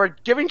like, yeah, we're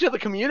giving to the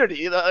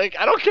community. Like,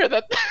 I don't care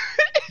that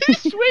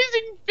he's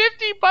wasting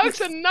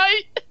 $50 a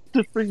night.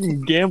 Just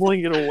freaking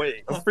gambling it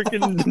away. A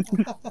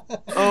freaking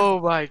Oh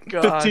my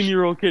gosh.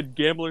 15-year-old kid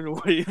gambling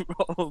away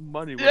all the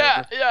money. Yeah,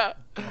 whatever. yeah.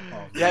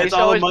 Yeah, That's he's all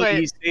the always money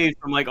playing. he saved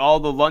from like all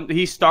the lunch.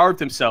 He starved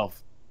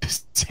himself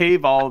to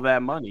save all of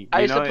that money. I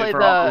you used to know, play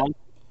for all the- lunch.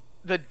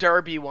 The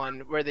Derby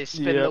one where they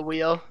spin Yep. the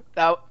wheel.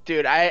 That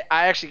dude, I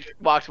actually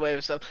walked away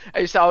with some. I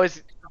used to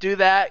always do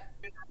that.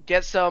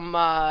 Get some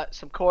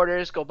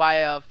quarters. Go buy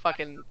a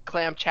fucking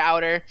clam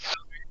chowder.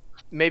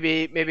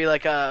 Maybe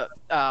like a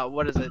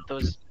what is it?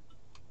 Those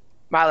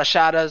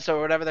malachadas or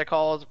whatever they're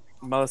called.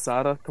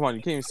 Malasada? Come on,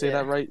 you can't even say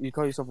that right. You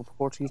call yourself a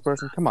Portuguese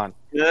person? Come on.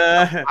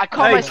 I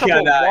call myself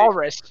a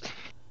walrus.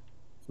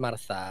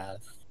 Marasada.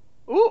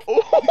 Ooh,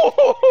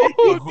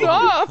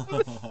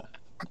 God.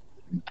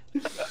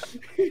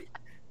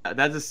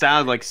 That just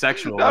sounds like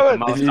sexual. That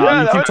like would- the yeah,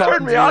 Malasada. that would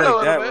turn me on a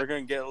little bit. we're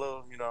gonna get a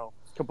little,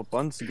 couple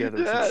buns together,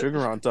 with Yeah. some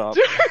sugar on top.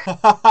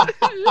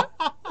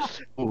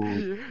 Ooh,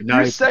 You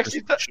nice. sexy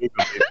Sugar,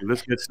 baby.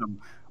 Let's get some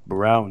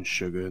brown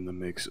sugar in the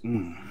mix.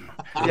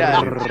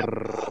 Yeah.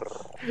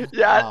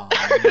 Yeah,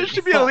 Oh, it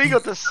should be illegal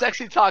to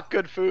sexy talk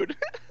good food.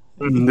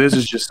 This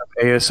is just some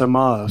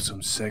ASMR,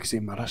 some sexy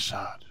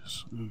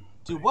massages.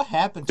 Dude, what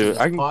happened to Dude,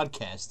 this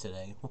podcast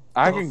today?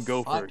 I can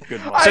go for a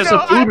good I It's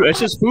massage. know, it's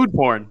just food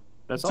porn.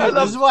 That's all. Dude,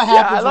 love- this is what yeah, I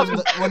happens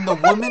love when the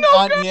women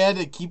aren't here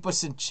to keep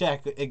us in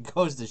check. It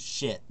goes to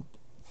shit.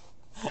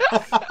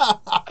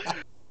 All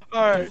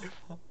right.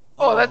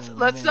 Oh, let's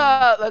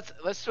man.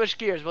 let's switch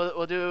gears.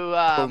 We'll do.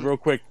 But real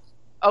quick,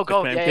 Oh,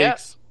 go. Yeah, yeah.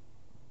 pancakes.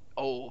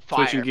 Oh,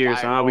 fire. Switching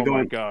gears, fire. huh? We Oh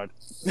my going. god.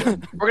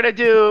 We're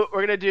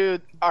gonna do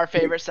our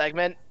favorite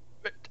segment,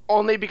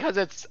 only because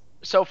it's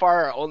so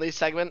far our only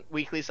segment,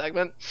 weekly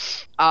segment.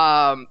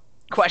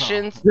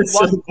 Questions. This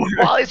is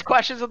Wally's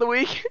questions of the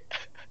week.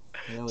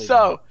 Here we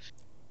So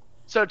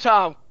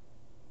Tom.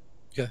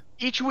 Okay.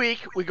 Each week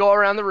we go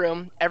around the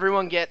room.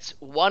 Everyone gets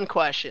one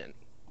question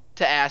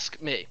to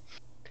ask me.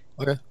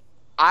 Okay.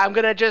 I'm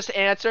gonna just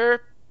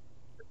answer.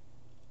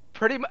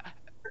 Pretty much.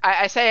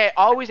 I say I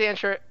always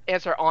answer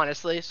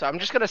honestly, so I'm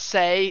just gonna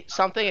say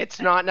something. It's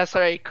not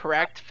necessarily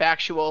correct,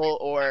 factual,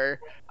 or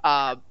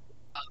I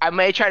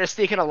may try to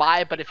sneak in a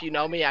lie, but if you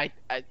know me, I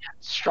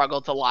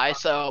struggle to lie.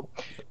 So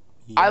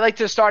I like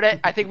to start it.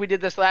 I think we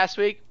did this last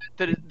week.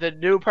 The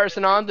new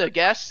person on, the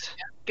guest,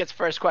 gets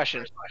first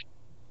question.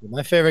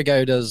 My favorite guy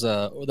who does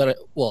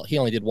he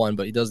only did one,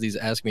 but he does these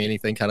ask me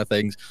anything kind of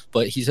things.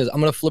 But he says, I'm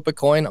gonna flip a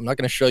coin. I'm not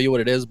gonna show you what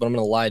it is, but I'm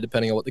gonna lie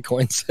depending on what the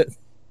coin says.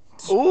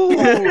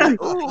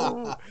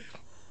 Ooh.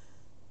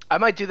 I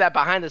might do that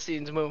behind the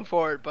scenes moving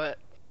forward, but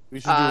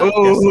We should do a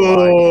guess the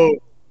lie.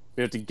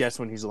 We have to guess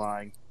when he's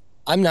lying.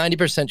 I'm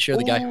 90% sure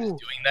the guy who was Ooh.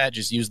 doing that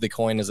just used the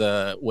coin as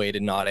a way to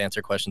not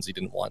answer questions he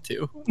didn't want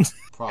to.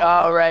 Probably.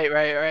 oh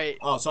right.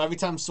 Oh, so every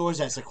time Swords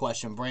asks a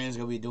question, Brandon's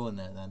gonna be doing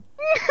that then.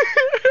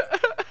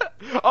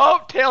 Oh,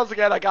 tails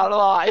again. I gotta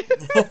lie.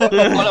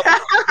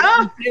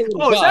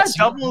 Oh, is that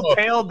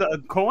double-tailed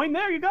coin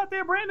there you got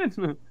there, Brandon?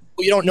 Well,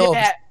 you don't know Yeah.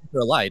 if it's true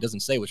or a lie. It doesn't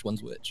say which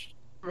one's which.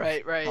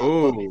 Right.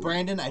 Ooh.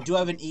 Brandon, I do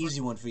have an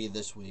easy one for you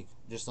this week.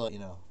 Just to let you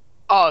know.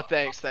 Oh,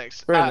 thanks.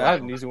 Brandon, I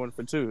have an easy one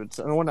for two. It's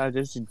the one I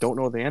just don't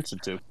know the answer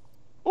to.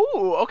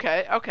 Ooh,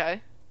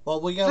 okay.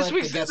 Well, we gotta This let the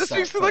week's guest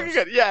start looking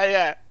first. good.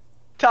 Yeah.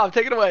 Tom,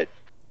 take it away.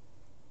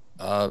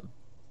 All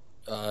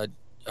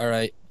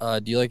right.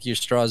 Do you like your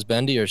straws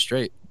bendy or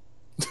straight?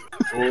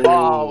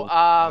 Oh,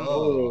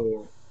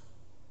 Oh.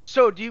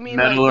 So do you mean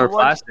Metal like or the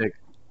ones plastic?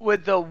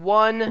 with the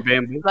one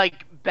Bamboo?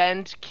 like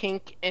bend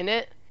kink in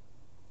it?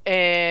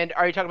 And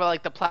are you talking about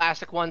like the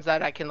plastic ones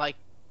that I can like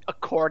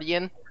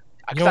accordion?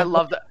 Because You know I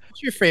love the.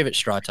 What's your favorite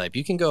straw type?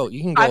 You can go.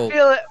 I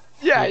feel it.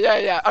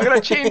 Yeah. I'm gonna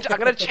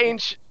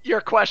change your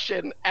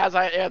question as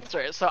I answer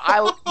it. So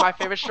my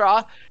favorite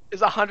straw is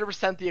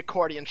 100% the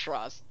accordion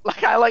straws.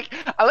 Like I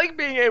like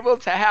being able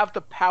to have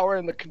the power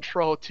and the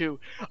control to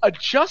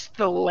adjust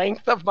the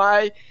length of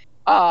my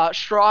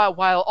straw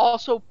while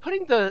also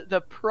putting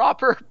the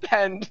proper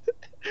bend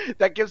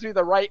that gives me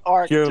the right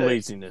arc. Pure to,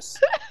 laziness.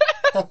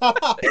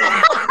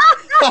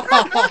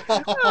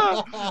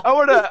 I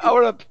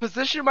wanna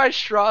position my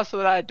straw so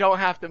that I don't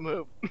have to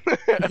move.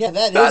 Yeah,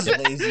 that is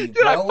lazy, Dude,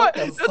 bro. What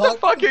the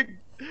fuck?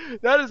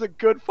 That is a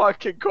good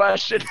fucking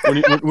question.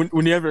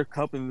 when you have a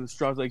cup and the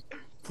straw's like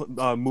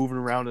moving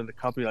around in the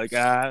cup, you're like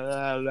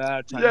trying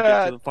to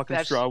get to the fucking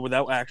that's- straw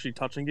without actually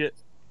touching it.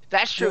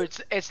 That's true.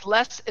 It's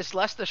less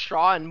the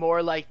straw and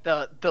more like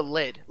the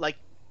lid. Like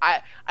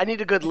I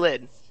need a good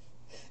lid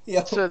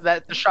Yo, so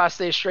that the straw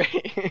stays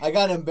straight. I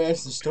got an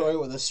embarrassing story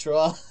with a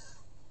straw.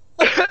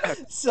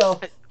 So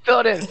Fill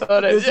it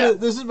in.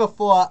 this is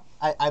before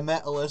I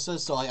met Alyssa.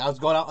 So like I was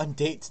going out on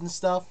dates and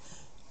stuff.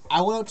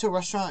 I went out to a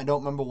restaurant. I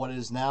don't remember what it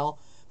is now,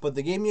 but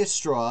they gave me a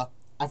straw.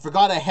 I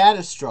forgot I had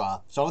a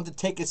straw, so I went to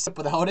take a sip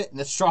without it, and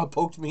the straw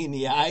poked me in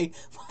the eye.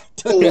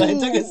 I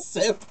took a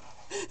sip.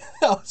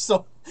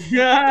 So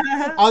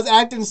I was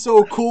acting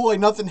so cool, like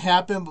nothing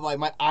happened, but like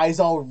my eyes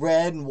all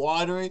red and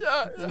watery.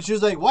 And she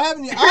was like, "What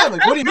happened to your eye?" I'm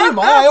like, "What do you mean?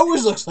 My eye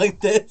always looks like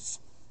this."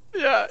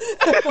 Yeah.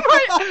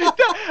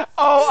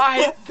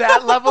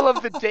 That level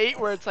of the date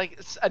where it's like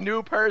a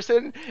new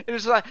person. It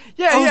was like,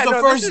 It was the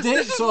no, first this is- date,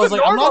 this is so I was the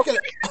like, I'm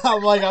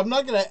normal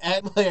not gonna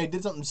act like I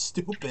did something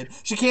stupid.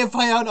 She can't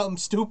find out I'm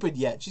stupid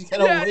yet. She's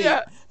gotta wait.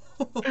 Yeah.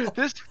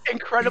 This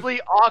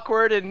incredibly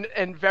awkward and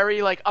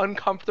very like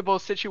uncomfortable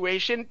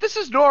situation. This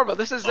is normal.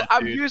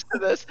 I'm dude. used to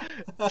this.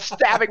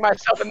 Stabbing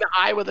myself in the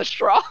eye with a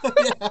straw.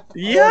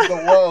 Yeah. The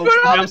world.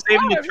 I'm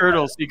saving the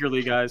turtle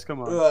secretly, guys.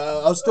 Come on.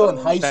 I was still in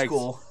high Thanks.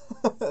 school.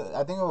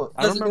 I think it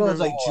I was remember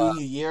like how,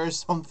 junior year or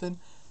something.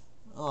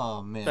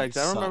 Oh man. Thanks.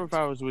 it I don't remember sucked. if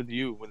I was with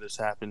you when this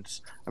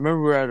happened. I remember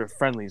we were at a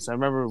Friendlies. I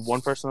remember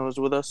one person that was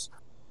with us.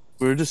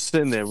 We were just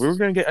sitting there. We were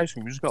gonna get ice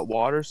cream. We just got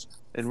waters,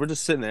 and we're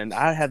just sitting there. And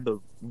I had the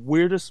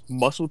weirdest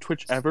muscle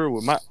twitch ever,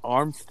 with my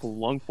arm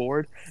flung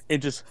forward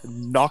and just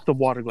knocked the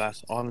water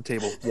glass on the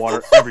table.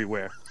 Water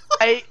everywhere.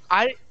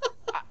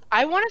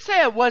 I want to say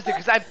I was there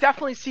because I've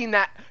definitely seen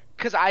that.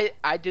 Because I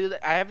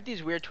have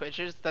these weird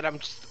twitches that I'm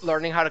just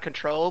learning how to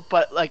control.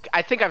 But like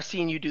I think I've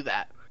seen you do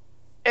that.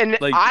 And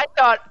Like- I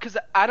thought, because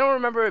I don't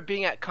remember it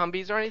being at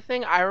Cumbies or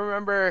anything. I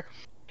remember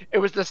it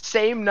was the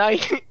same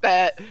night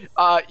that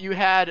you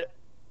had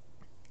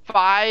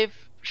 5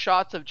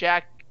 shots of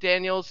Jack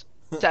Daniels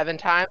 7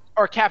 times,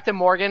 or Captain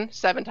Morgan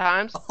 7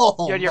 times.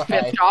 Oh, You had your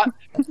my. 5th shot.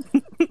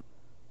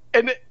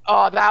 And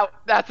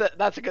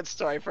that's a good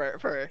story for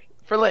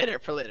later.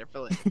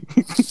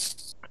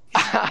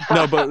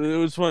 No, but it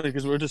was funny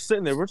because we're just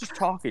sitting there, we're just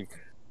talking,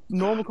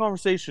 normal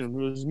conversation. It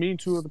was me and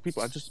 2 other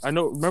people.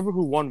 Remember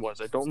who one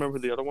was. I don't remember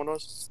who the other one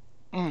was.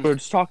 We were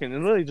just talking,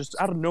 and literally just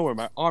out of nowhere,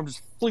 my arm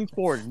just flings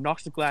forward and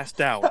knocks the glass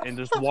down, and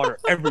there's water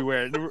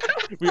everywhere. And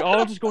we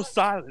all just go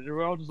silent, and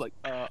we're all just like,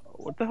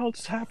 what the hell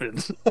just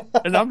happened?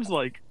 And I'm just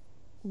like,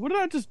 what did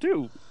I just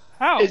do?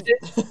 How?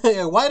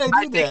 Yeah, why did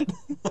I do that?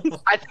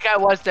 I think I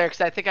was there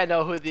because I think I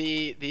know who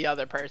the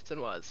other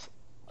person was.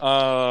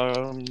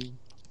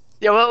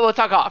 Yeah, we'll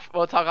talk off.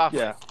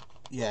 Yeah.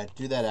 Yeah,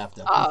 do that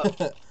after.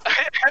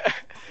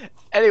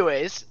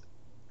 Anyways,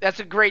 that's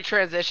a great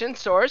transition.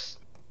 Source,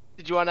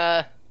 did you want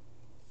to...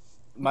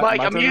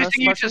 Mike, I'm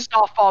using you to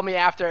softball me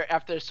after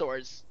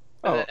Swords.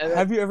 Oh,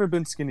 have you ever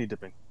been skinny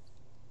dipping?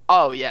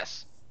 Oh,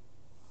 yes.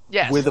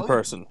 Yes. With a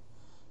person?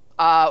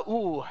 A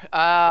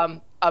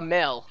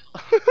male.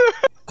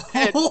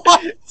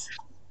 What?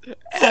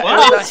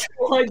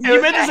 What?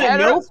 You meant to say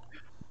no?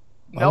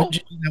 Why would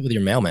you do that with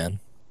your mailman?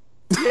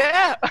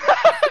 Yeah.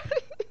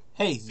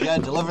 Hey, you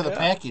gotta deliver the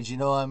package, you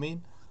know what I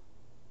mean?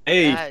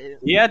 Hey,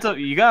 you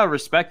gotta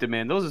respect it,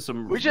 man. Those are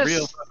some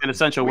real fucking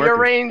essential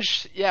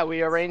workers.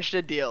 We arranged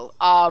a deal.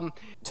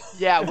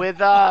 With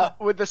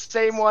the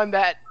same one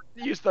that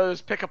used those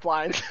pickup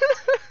lines.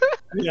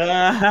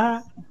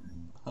 Yeah.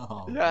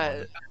 Oh,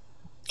 Yeah.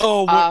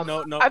 Oh,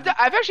 wait, no. I've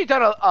actually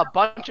done a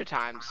bunch of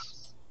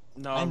times.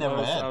 No, I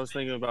never had. I was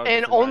thinking about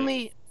And it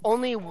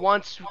only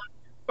once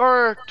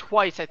or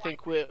twice, I think,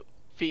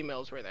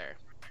 females were there.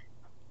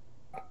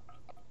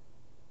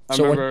 I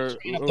So when remember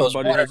you have those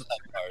buddy water has-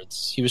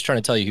 cards, he was trying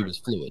to tell you he was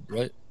fluid,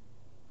 right?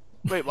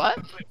 Wait, what?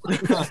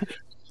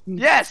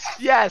 Yes.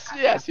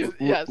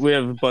 We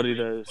have a buddy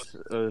that's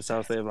his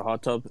house. They have a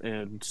hot tub,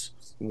 and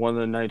one of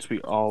the nights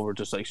we all were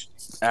just like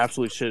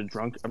absolutely shit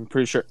drunk. I'm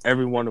pretty sure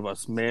every one of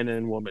us, man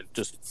and woman,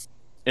 just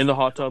in the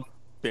hot tub,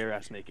 bare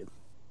ass naked.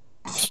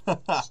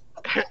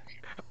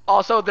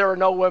 Also, there were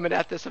no women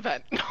at this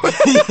event.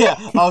 Yeah,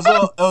 it was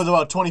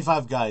about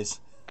 25 guys.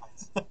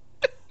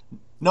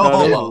 No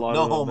there's a homo, lot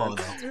no of homo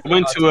them. though. I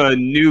went to a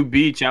new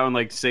beach out in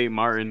like St.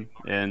 Martin,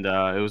 and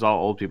it was all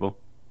old people.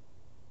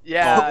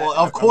 Yeah. Well,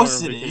 of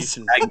course it is.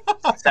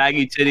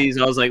 Saggy titties.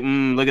 I was like,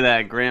 look at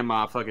that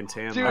grandma fucking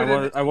tan. Dude,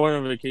 I went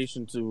on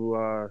vacation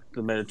to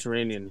the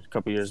Mediterranean a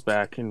couple years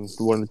back, and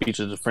one of the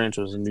beaches of France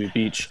was a new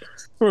beach.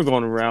 We were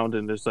going around,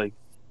 and there's like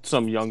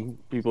some young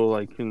people,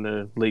 like in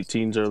their late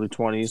teens, early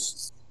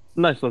 20s,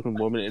 nice looking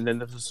woman, and then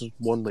there's this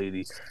one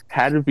lady,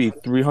 had to be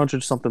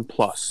 300 something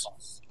plus,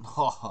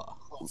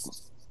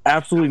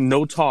 absolutely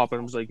no top,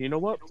 and I was like, you know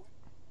what?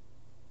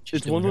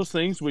 It's one of those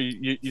things where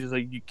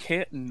you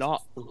can't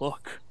not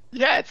look.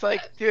 Yeah, it's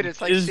like, dude, it's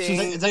like It's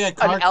seeing It's like a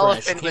car an crash. You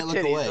elephant can't with look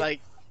titties. away.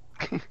 Like,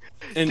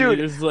 And dude,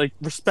 it's like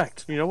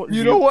respect. You know what?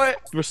 you know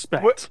what?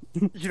 Respect.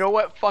 You know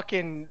what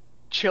fucking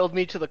chilled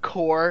me to the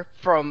core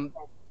from,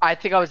 I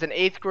think I was in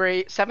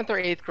 7th or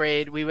 8th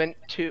grade. We went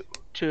to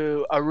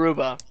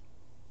Aruba,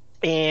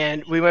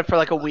 and we went for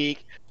like a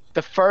week.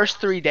 The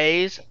first 3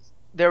 days,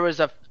 there was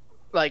a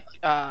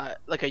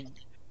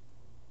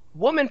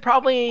woman,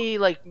 probably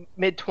like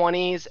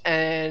mid-20s,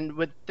 and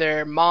with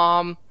their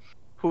mom,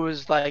 who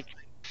was like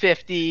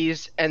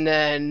 50s, and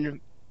then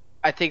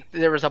I think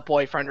there was a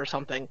boyfriend or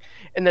something.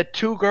 And the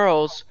 2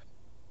 girls,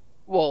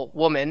 well,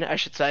 woman, I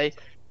should say,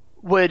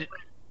 would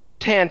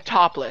tan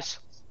topless.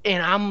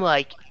 And I'm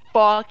like,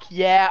 fuck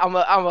yeah, I'm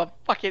a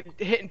fucking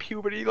hitting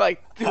puberty,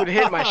 like, dude,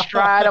 hitting my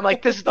stride. I'm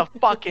like, this is the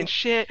fucking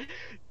shit.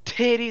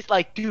 Titties,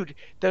 like, dude,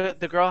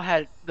 the girl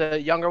had, the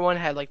younger one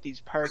had like these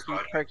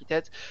perky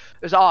tits.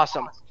 It was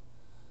awesome.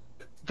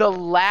 The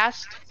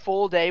last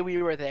full day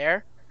we were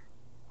there,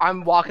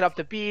 I'm walking up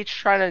the beach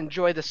trying to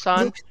enjoy the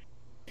sun.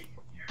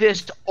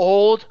 This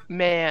old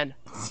man,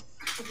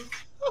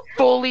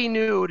 fully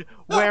nude,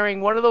 wearing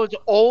one of those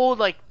old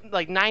like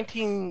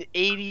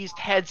 1980s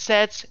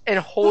headsets and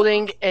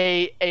holding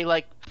a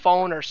like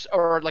phone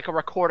or like a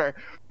recorder,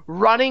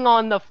 running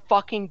on the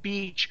fucking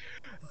beach,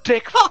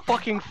 dick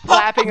fucking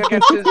flapping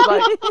against his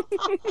like.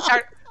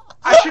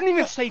 I shouldn't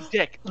even say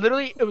dick.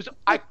 Literally, it was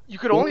you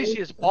could only see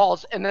his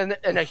balls, and then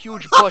in a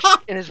huge bush,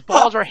 and his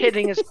balls are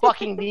hitting his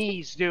fucking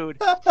knees, dude.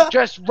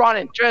 Just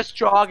running, just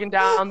jogging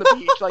down the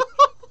beach, like,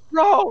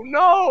 bro,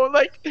 no,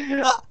 like,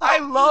 I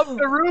love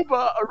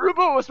Aruba.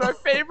 Aruba was my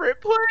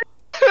favorite place.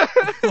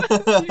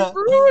 You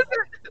ruined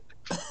it.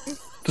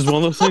 It's one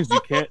of those things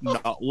you can't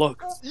not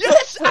look.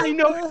 Yes, I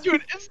know,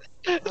 dude. It's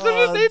in the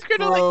 8th grade,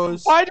 like,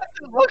 why does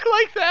it look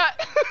like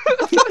that?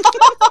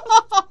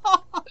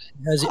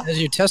 As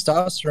your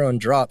testosterone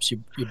drops,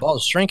 your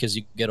balls shrink as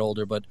you get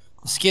older, but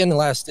the skin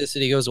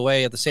elasticity goes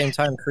away at the same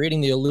time,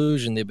 creating the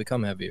illusion they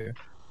become heavier.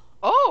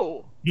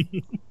 Oh,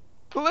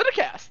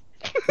 Politicast.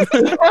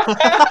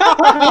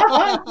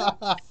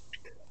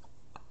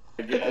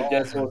 I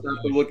guess we'll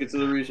have to look into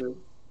the research.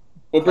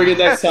 We'll bring it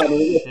next time. We'll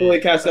do a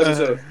fully cast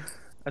episode.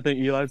 I think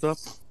Eli's up.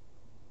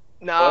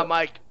 Nah,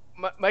 What?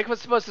 Mike was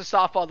supposed to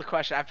softball the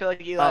question. I feel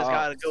like Eli's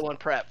got a good one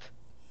prepped.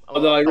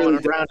 Although I really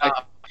round I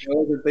off.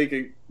 wasn't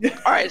thinking.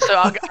 All right, so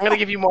I'm gonna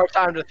give you more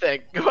time to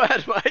think. Go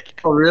ahead,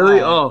 Mike. Oh,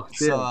 really? Alright,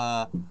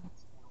 Oh,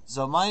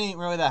 so mine ain't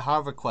really that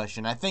hard of a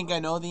question. I think I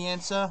know the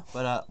answer,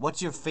 but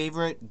what's your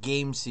favorite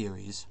game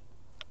series?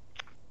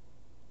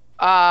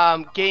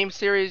 Game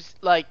series,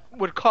 like,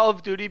 would Call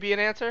of Duty be an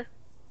answer?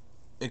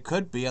 It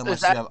could be,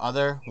 unless that- you have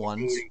other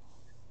ones.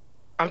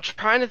 I'm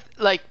trying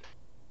to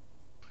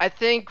I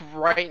think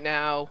right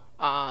now,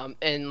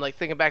 and like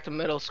thinking back to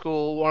middle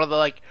school, one of the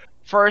like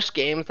first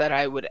games that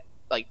I would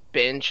like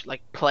binge,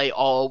 like play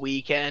all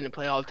weekend and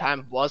play all the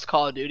time was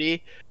Call of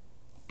Duty.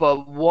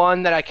 But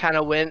one that I kind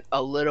of went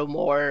a little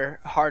more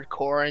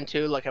hardcore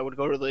into, like I would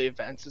go to the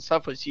events and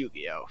stuff, was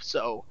Yu-Gi-Oh.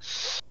 So,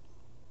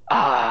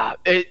 I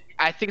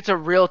think it's a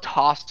real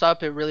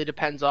toss-up. It really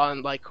depends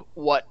on like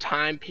what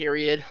time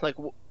period, like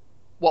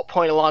what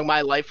point along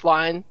my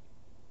lifeline.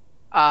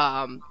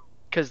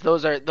 Because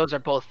those are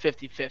both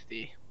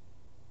 50-50.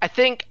 I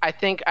think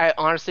I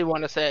honestly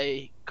want to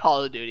say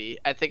Call of Duty.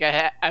 I think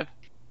I've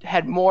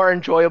had more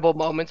enjoyable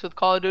moments with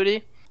Call of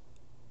Duty.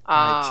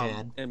 Alright,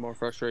 Chad. And more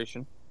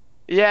frustration.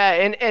 Yeah,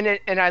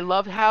 and I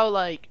loved how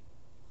like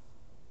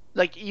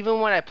even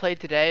when I played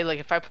today, like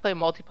if I play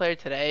multiplayer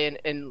today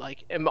and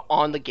like am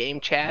on the game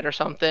chat or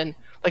something,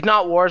 like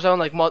not Warzone,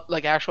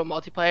 like actual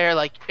multiplayer,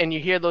 like, and you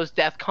hear those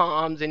death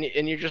comms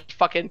and you're just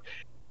fucking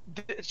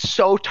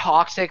so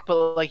toxic,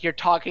 but like you're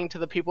talking to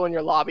the people in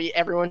your lobby,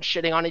 everyone's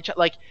shitting on each other,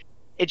 like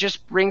it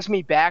just brings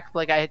me back.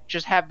 Like I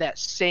just have that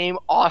same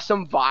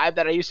awesome vibe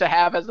that I used to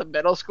have as a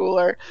middle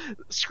schooler,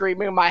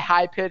 screaming in my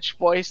high pitched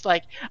voice,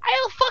 like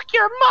 "I'll fuck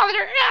your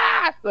mother!"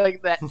 Ah!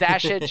 Like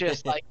that shit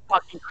just like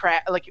fucking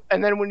crap. Like,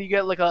 and then when you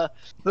get like a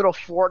little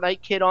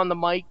Fortnite kid on the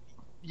mic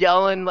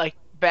yelling like,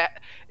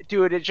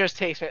 dude, it just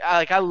takes me.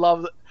 I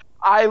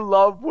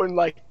love when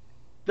like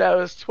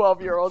those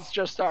 12-year-olds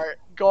just start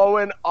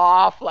going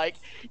off like,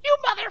 "You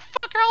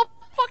motherfucker! I'll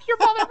fuck your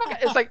motherfucker!"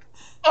 It's like,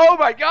 oh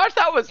my gosh,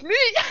 that was me!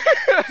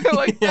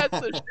 Like that's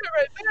the shit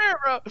right there,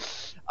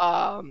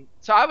 bro.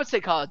 So I would say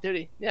Call of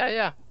Duty.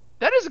 Yeah.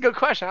 That is a good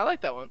question. I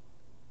like that one.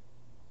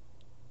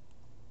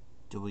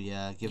 Do we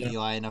give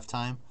Eli enough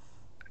time?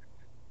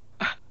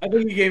 I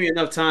think you gave me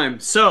enough time.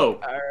 So,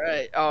 All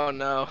right. Oh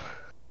no.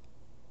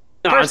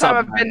 No, First it's not time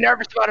I've bad. been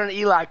nervous about an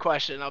Eli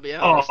question. I'll be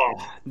honest.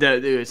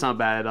 Dude, it's not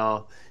bad at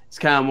all. It's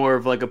kind of more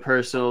of like a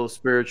personal,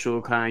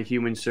 spiritual kind of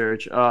human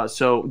search.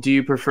 So do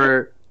you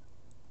prefer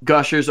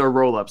gushers or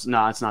roll-ups?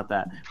 No, it's not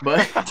that.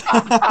 But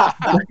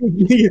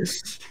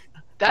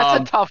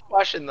That's a tough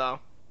question though.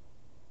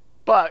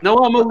 But no,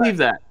 I'm gonna leave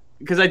that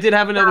because I did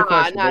have another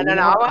question. No.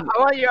 I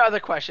want your other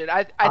question.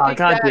 I think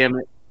God damn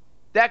it.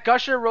 that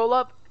gusher roll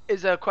up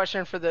is a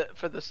question for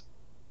the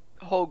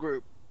whole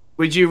group.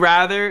 Would you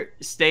rather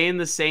stay in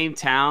the same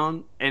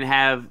town and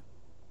have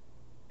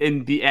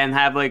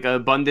like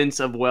abundance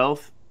of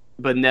wealth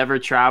but never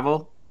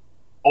travel,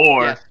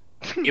 or Yes.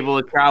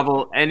 able to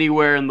travel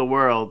anywhere in the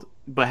world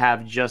but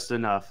have just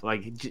enough,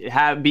 like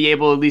be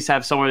able to at least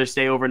have somewhere to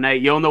stay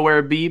overnight? You don't know where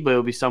it'd be, but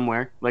it'll be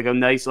somewhere, like a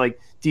nice, like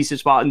decent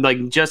spot, and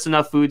like just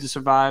enough food to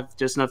survive,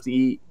 just enough to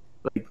eat.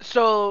 Like,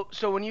 So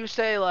when you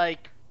say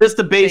like just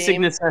the basic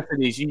Same.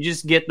 necessities, you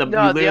just get you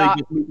No, literally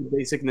just meet the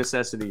basic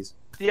necessities.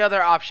 the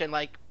other option,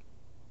 like,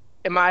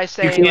 am I You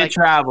saying can't like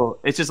travel.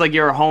 It's just like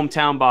you're a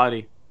hometown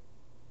body.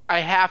 I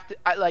have to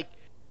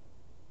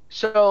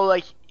so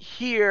like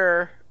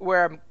here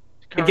where I'm I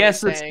currently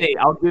guess the staying, state.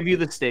 I'll give you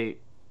the state.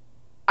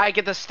 I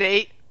get the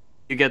state.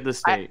 You get the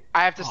state.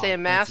 I have to stay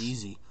in That's Mass.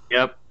 easy.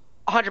 Yep.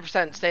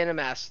 100% stay in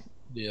Mass.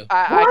 Yeah.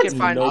 I can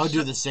find I would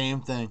do the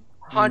same thing.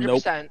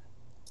 100%.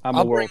 I'm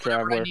I'll a world bring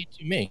whatever I traveler. need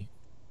to me.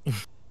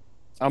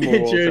 I'm a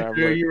world True,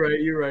 traveler.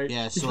 you're right.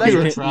 Yeah, so Like-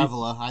 you're a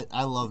traveler.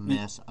 I love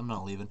Mass. I'm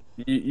not leaving.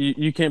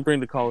 You can't bring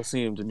the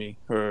Coliseum to me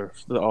or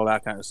all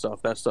that kind of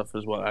stuff. That stuff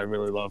is what I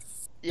really love.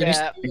 Did he Yeah.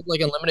 say he had,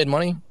 like unlimited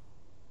money?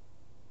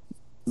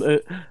 Oh,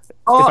 If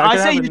I I could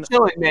say have you're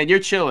chilling, man. You're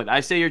chilling. I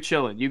say you're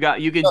chilling. You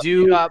can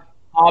do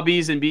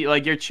hobbies and be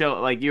like you're chill.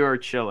 Like you're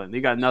chilling.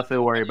 You got nothing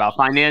to worry about.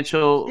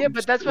 Financial. Yeah,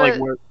 but that's like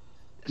what- work.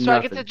 So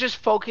I get to Nothing. just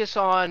focus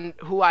on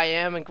who I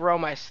am and grow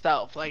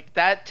myself. Like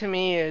that to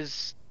me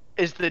is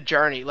the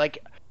journey. Like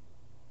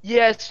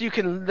yes, you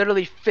can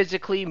literally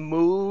physically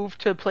move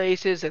to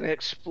places and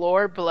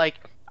explore, but like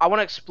I want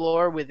to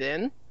explore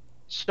within.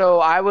 So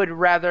I would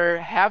rather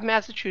have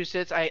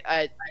Massachusetts.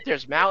 I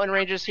there's mountain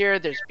ranges here,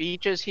 there's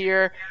beaches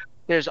here,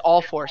 there's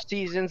all four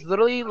seasons.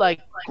 Literally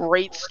like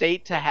great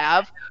state to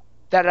have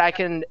that I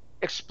can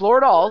explore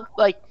it all.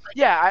 Like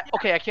yeah,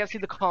 I can't see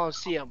the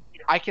Colosseum.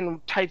 I can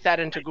type that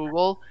into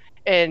Google,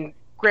 and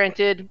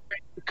granted,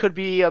 it could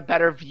be a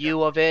better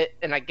view of it,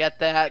 and I get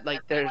that. Like,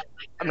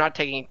 I'm not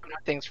taking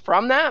things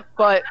from that,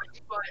 but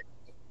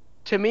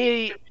to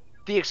me,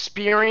 the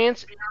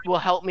experience will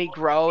help me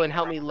grow and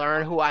help me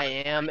learn who I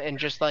am, and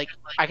just like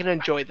I can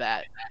enjoy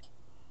that.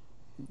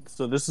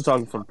 So this is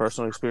talking from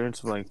personal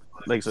experience. Like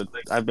I said,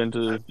 I've been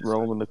to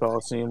Rome and the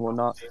Colosseum and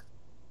whatnot.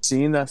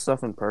 Seeing that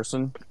stuff in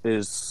person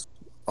is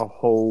a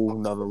whole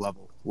nother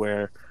level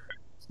where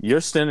you're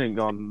standing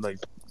on like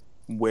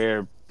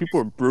where people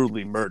were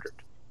brutally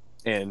murdered,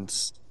 and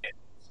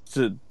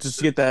to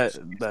just get that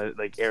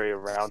like area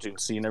around you and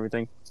seeing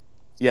everything.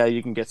 Yeah,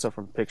 you can get stuff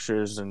from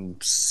pictures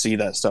and see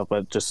that stuff,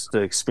 but just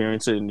to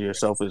experience it in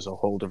yourself is a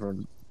whole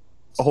different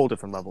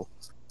level.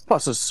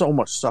 Plus, there's so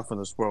much stuff in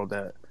this world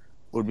that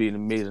would be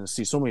amazing to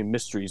see. So many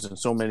mysteries and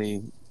so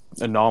many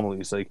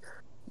anomalies. Like,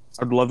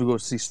 I'd love to go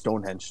see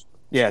Stonehenge.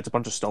 Yeah, it's a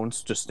bunch of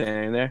stones just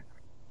standing there.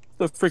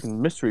 The freaking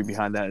mystery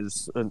behind that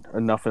is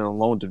enough and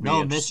alone to be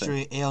No interesting.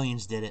 mystery.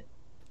 Aliens did it.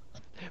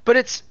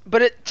 But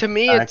to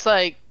me, it's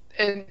like,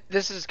 and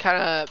this is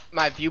kind of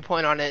my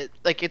viewpoint on it.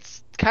 Like,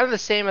 it's kind of the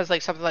same as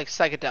like something like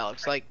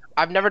psychedelics. Like,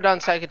 I've never done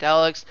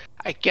psychedelics.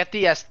 I get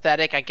the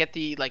aesthetic. I get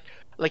the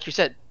like you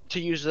said, to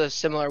use a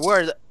similar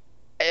word.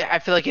 I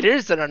feel like it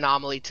is an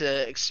anomaly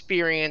to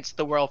experience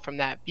the world from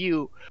that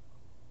view.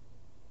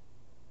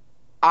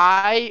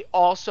 I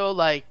also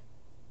like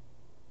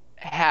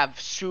have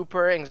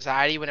super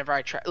anxiety whenever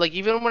I like,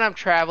 even when I'm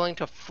traveling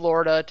to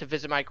Florida to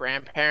visit my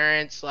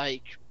grandparents,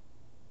 like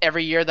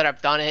every year that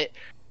I've done it,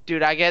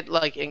 dude, I get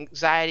like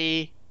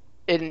anxiety,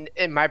 and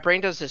my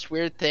brain does this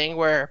weird thing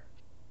where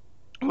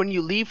when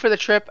you leave for the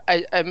trip,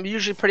 I'm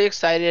usually pretty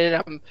excited.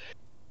 I'm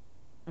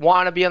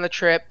want to be on the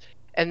trip,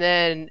 and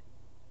then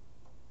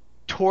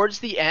towards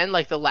the end,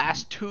 like the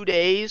last 2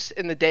 days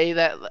in the day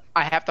that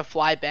I have to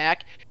fly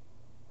back,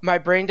 my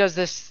brain does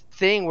this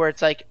thing where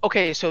it's like,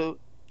 okay, so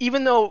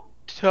even though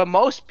to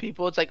most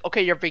people it's like,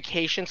 okay, your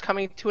vacation's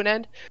coming to an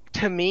end,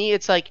 to me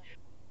it's like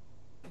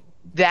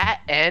that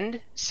end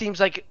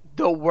seems like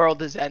the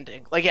world is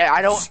ending. Like,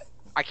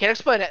 I can't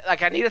explain it.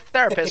 Like, I need a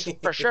therapist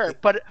for sure,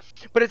 but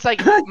it's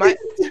like my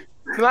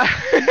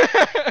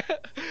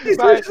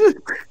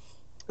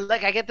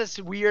like, I get this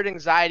weird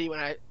anxiety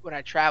when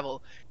I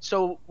travel.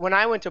 So when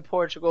I went to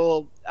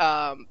Portugal,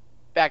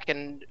 back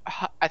in,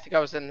 I think I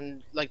was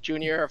in like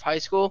junior year of high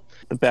school.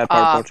 The bad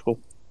part of Portugal.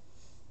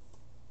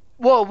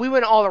 Well, we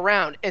went all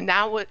around, and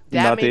that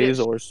Not made the it.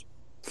 Azores.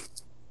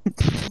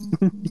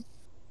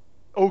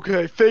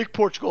 Okay, fake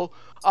Portugal.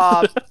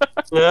 So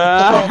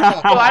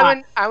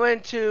I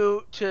went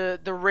to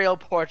the real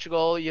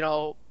Portugal. You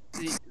know,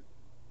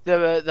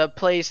 the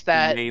place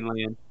that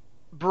Mainland.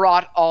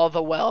 brought all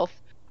the wealth.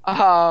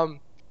 No,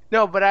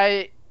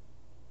 but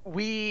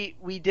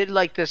we did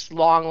like this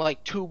long,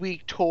 like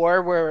 2-week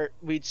tour where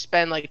we'd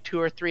spend like 2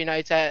 or 3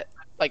 nights at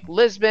like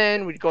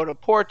Lisbon. We'd go to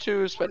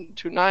Porto, spend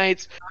 2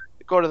 nights,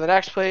 go to the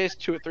next place,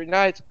 2 or 3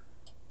 nights.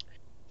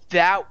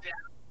 That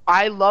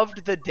I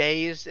loved the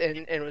days, and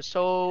it was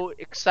so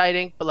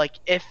exciting, but like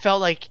it felt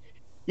like,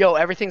 yo,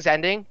 everything's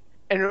ending,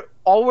 and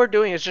all we're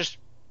doing is just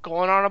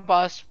going on a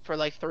bus for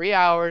like 3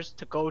 hours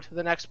to go to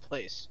the next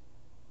place.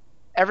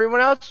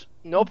 Everyone else,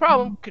 no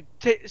problem, could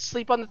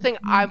sleep on the thing.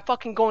 I'm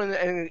fucking going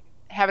and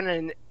having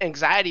an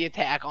anxiety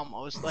attack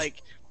almost,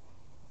 like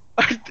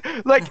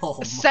like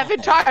Oh 7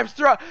 my. times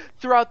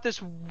throughout this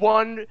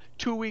 1-2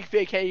 week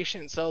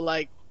vacation. So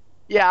like,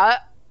 yeah,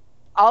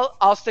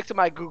 I'll stick to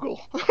my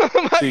Google.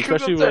 See,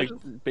 especially search.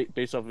 like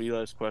based off of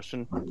Eli's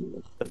question,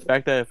 the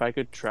fact that if I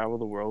could travel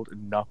the world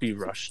and not be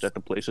rushed at the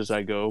places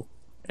I go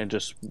and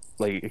just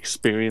like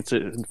experience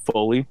it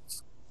fully,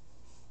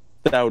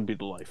 that would be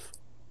the life.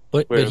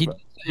 But he,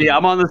 Yeah,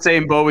 I'm on the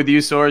same boat with you,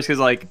 Source, because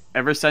like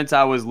ever since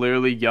I was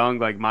literally young,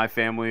 like my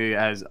family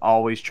has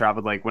always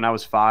traveled. Like when I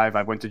was 5,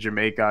 I went to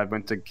Jamaica, I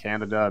went to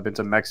Canada, I've been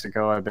to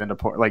Mexico, I've been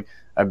to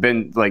I've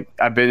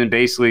been in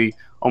basically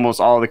almost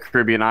all the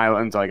Caribbean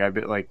islands. Like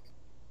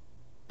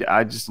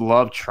I just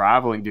love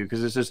traveling, dude,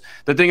 because it's just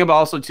the thing about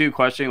also too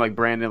questioning like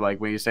Brandon, like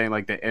when you're saying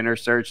like the inner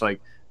search, like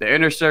the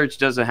inner search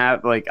doesn't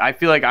have like, I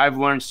feel like I've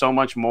learned so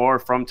much more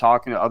from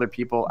talking to other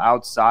people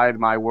outside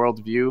my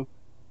worldview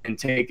and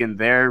taking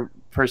their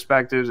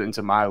perspectives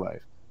into my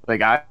life.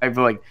 Like I've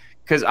like,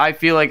 because I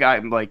feel like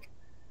I'm like,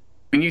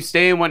 when you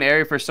stay in one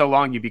area for so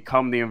long, you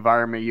become the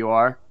environment you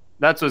are.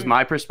 That's was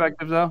my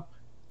perspective though.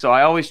 So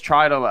I always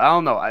try to, I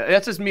don't know,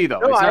 that's just me though.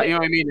 No, it's not, you know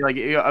what I mean? Like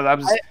I'm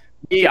just,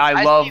 I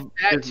I love see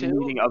that just too.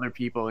 meeting other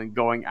people and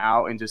going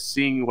out and just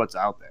seeing what's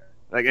out there.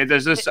 Like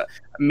there's just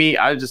me.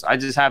 I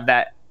just have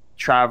that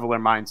traveler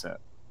mindset.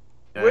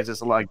 It's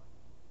just like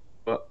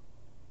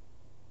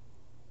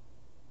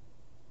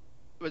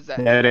Was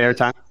that dead air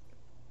time.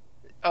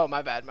 Oh,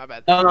 my bad. No,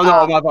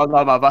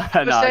 my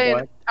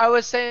bad. I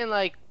was saying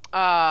like,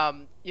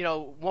 you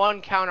know,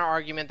 one counter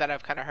argument that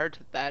I've kind of heard to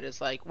that is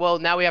like, well,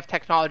 now we have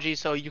technology,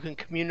 so you can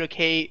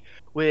communicate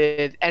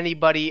with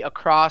anybody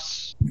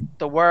across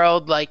the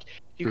world. Like,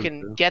 you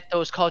can get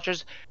those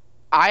cultures.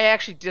 I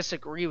actually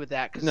disagree with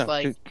that because,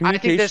 like, I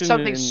think there's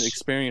something. And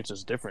experience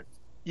is different.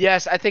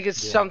 Yes, I think it's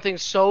something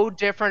so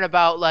different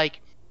about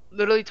like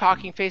literally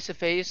talking face to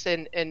face,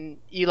 and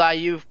Eli,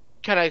 you've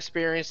kind of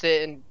experienced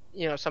it, and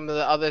you know some of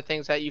the other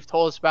things that you've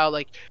told us about.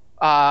 Like,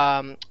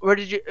 where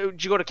did you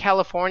go to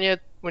California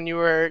when you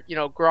were, you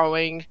know,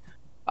 growing?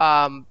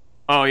 Oh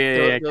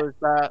yeah,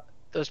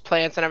 those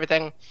plants and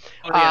everything.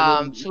 Oh,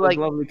 yeah, so like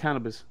lovely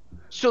cannabis.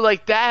 So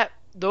like that,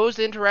 those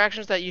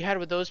interactions that you had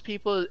with those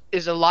people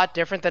is a lot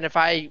different than if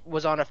I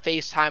was on a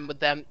FaceTime with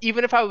them.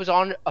 Even if I was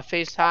on a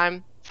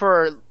FaceTime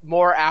for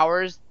more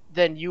hours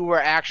than you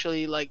were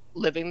actually like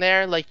living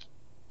there. Like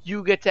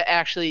you get to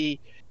actually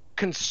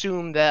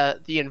consume the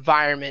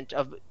environment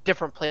of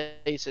different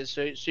places,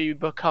 so you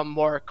become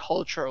more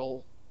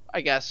cultural,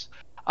 I guess.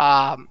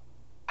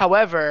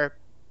 However,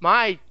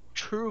 my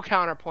true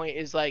counterpoint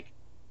is like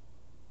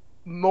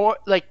more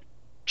like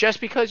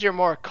just because you're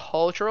more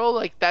cultural,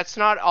 like that's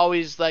not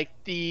always like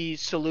the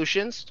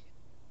solutions.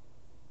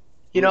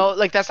 You know,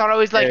 like that's not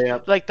always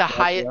like like the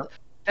highest.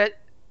 That,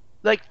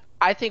 like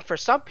I think for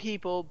some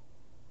people,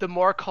 the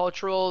more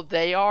cultural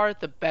they are,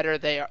 the better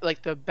they are.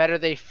 Like the better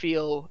they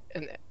feel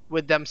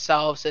with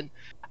themselves, and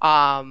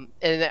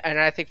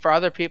I think for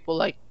other people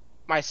like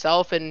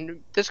myself,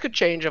 and this could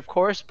change, of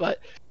course, but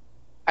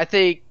I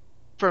think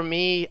for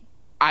me,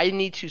 I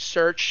need to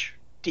search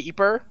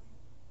deeper,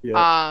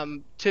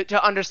 to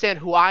understand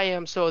who I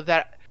am, so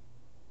that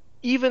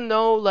even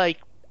though like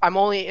I'm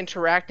only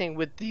interacting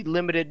with the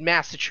limited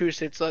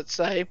Massachusetts, let's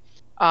say,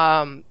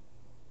 my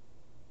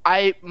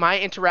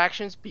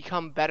interactions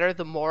become better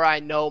the more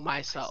I know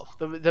myself.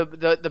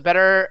 The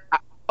better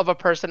of a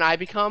person I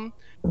become,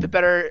 the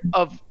better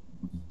of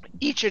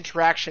each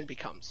interaction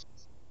becomes.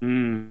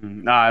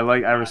 No, I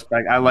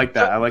respect. I like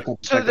that. I like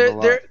that. So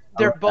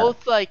they're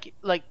both like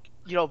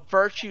you know,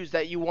 virtues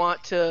that you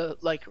want to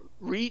like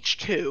reach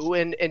to,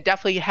 and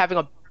definitely having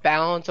a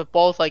balance of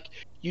both. Like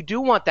you do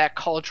want that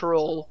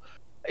cultural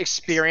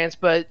experience,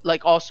 but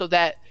like also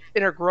that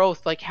inner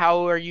growth. Like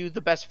how are you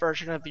the best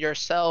version of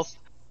yourself?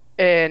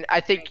 And I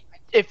think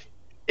if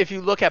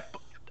you look at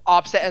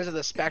opposite ends of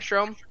the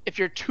spectrum, if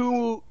you're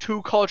too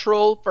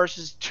cultural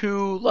versus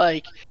too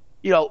like,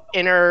 you know,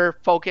 inner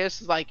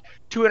focus, like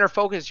too inner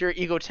focus, you're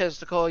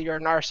egotistical, you're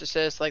a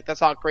narcissist, like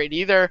that's not great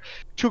either.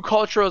 Too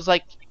cultural is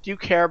like, do you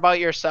care about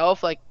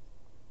yourself? Like,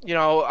 you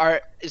know,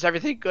 is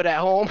everything good at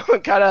home?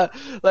 Kind of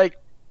like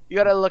you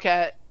got to look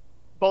at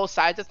both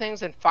sides of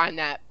things and find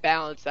that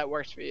balance that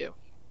works for you.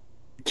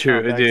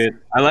 True, dude.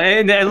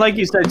 And like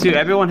you said too,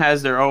 everyone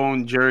has their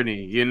own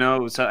journey, you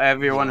know. So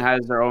everyone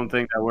has their own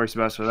thing that works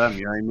best for them.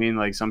 You know what I mean?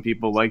 Like some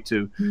people like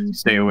to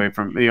stay away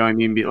from, you know what I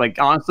mean? Like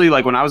honestly,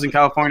 like when I was in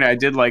California, I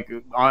did like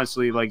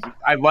honestly like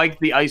I liked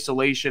the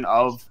isolation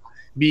of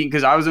being,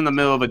 because I was in the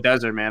middle of a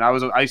desert, man. I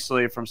was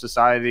isolated from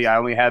society. I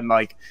only had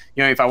like,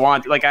 you know, if I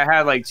wanted, like I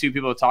had like two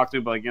people to talk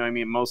to, but like, you know what I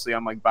mean? Mostly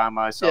I'm like by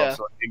myself. Yeah.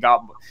 So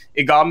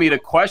it got me to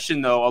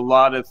question though a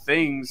lot of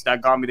things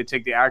that got me to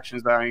take the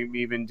actions that I'm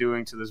even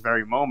doing to this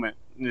very moment.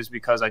 And it's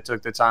because I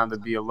took the time to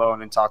be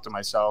alone and talk to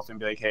myself and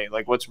be like, hey,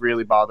 like what's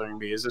really bothering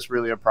me? Is this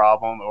really a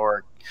problem,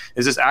 or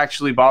is this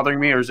actually bothering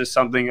me, or is this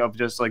something of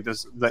just like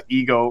this, the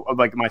ego of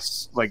like my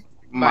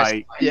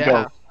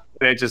ego?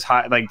 It just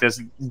like this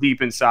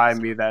deep inside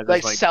me that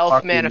like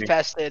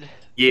self-manifested.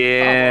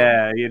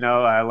 Yeah, you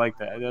know, I like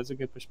that. That's a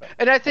good perspective.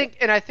 And I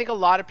think a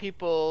lot of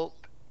people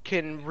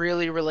can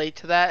really relate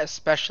to that,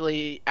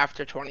 especially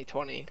after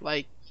 2020.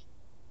 Like,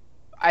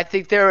 I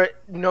think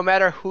no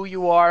matter who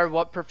you are,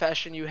 what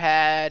profession you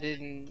had,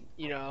 and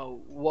you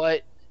know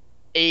what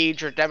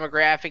age or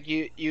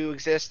demographic you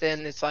exist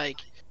in, it's like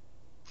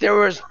there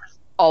was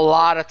a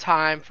lot of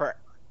time for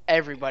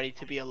everybody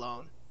to be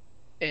alone.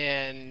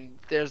 And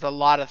there's a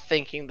lot of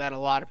thinking that a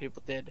lot of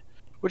people did,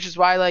 which is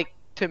why, like,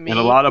 to me, and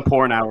a lot of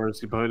porn hours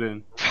you put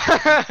in.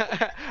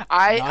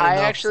 I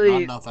actually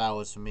not enough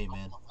hours for me,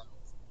 man.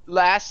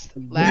 Last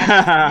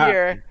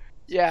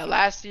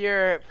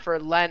year for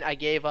Lent I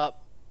gave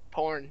up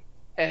porn,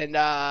 and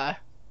the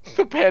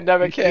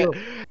pandemic hit.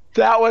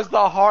 That was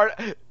the hard,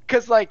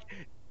 because like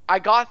I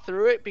got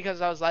through it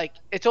because I was like,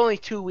 it's only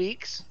 2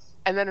 weeks,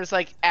 and then it's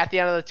like at the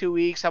end of the 2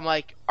 weeks I'm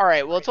like, all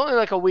right, well it's only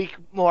like a week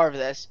more of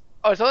this.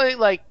 Oh, it's only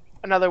like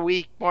another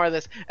week more of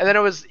this, and then it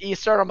was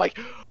Easter, and I'm like,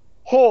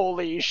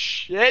 holy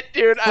shit,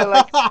 dude! I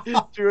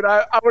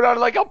went on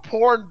like a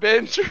porn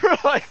binge for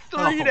like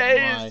 3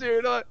 days,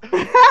 dude. This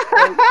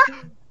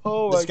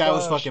guy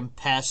was fucking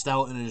passed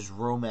out in his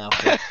room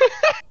after.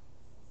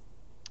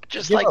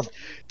 Just like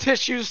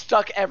tissues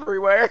stuck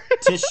everywhere.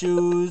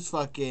 Tissues,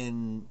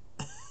 fucking.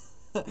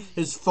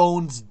 His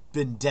phone's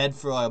been dead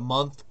for like a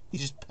month. He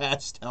just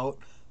passed out.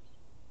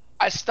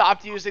 I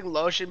stopped using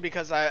lotion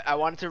because I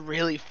wanted to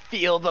really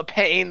feel the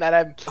pain that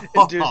I'm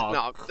induced.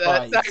 No,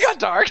 that got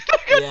dark.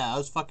 Yeah, that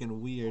was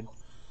fucking weird.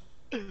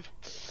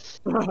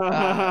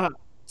 So,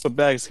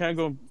 Bags, kind of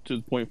going to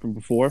the point from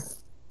before.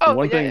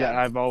 One thing that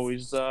I've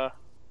always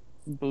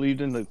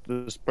believed in, like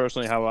this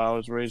personally, how I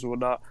was raised and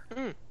whatnot,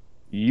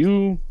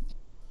 you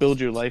build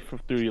your life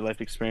through your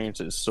life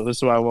experiences. So this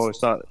is why I've always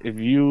thought, if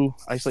you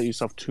isolate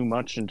yourself too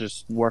much and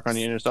just work on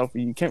your inner self,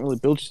 you can't really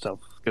build yourself,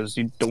 because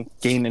you don't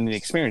gain any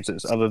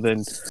experiences other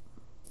than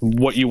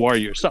what you are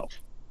yourself.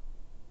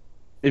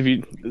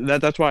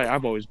 That's why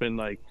I've always been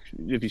like,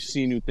 if you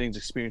see new things,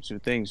 experience new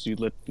things, you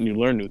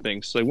learn new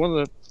things. So like one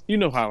of the, you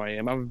know how I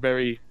am. I'm a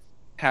very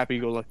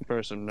happy-go-lucky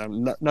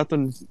person.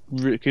 Nothing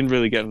can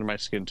really get under my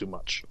skin too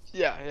much.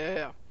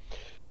 Yeah.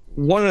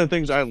 One of the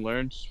things I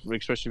learned,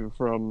 especially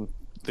from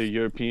the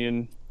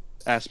European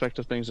aspect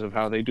of things, of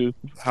how they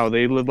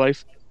live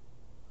life.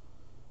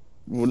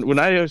 When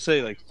I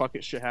say like fuck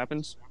it, shit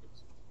happens,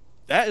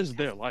 that is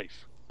their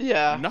life.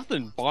 Yeah.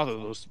 nothing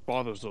bothers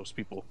those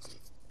people,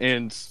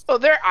 and Oh,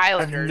 they're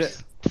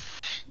islanders.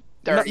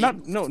 Dirty. not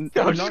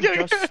just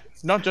kidding.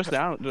 not just the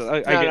Islanders.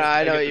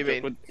 I know what the you joke,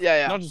 mean. but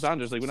Yeah. not just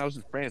Islanders. Like when I was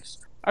in France,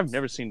 I've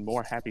never seen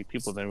more happy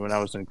people than when I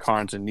was in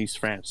Cairns in Nice,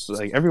 France.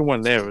 Like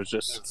everyone there was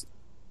just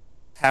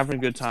having a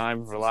good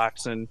time,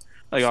 relaxing.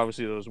 Like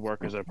obviously those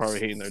workers are probably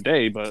hating their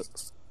day, but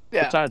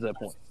besides that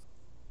point.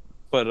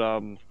 But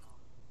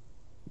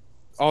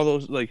all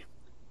those like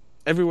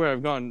everywhere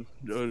I've gone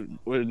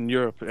in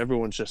Europe,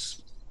 everyone's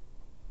just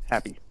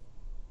happy.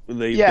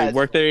 They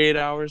work their 8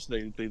 hours.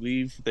 They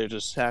leave. They're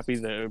just happy.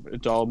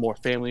 It's all more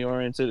family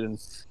oriented, and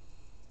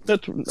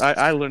that's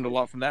I learned a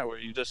lot from that. Where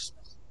you just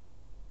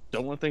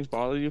don't let things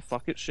bother you.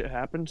 Fuck it, shit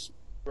happens.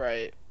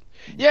 Right.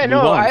 Yeah.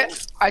 Move on.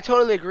 I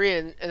totally agree,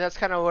 and that's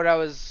kind of what I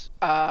was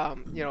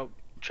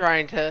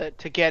trying to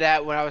get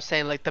at when I was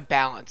saying like the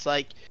balance,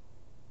 like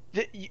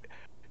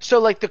so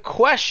like the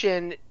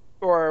question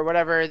or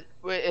whatever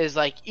is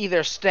like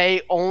either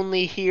stay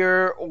only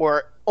here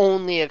or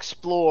only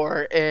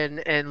explore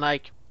and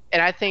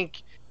I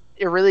think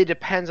it really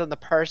depends on the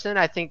person.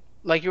 I think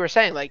like you were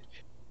saying, like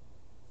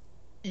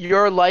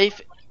your life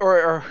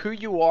or who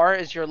you are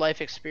is your life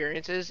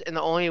experiences, and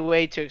the only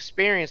way to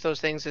experience those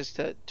things is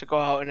to go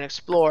out and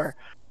explore.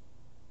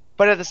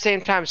 But at the same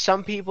time,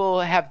 some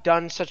people have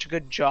done such a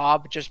good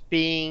job just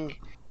being,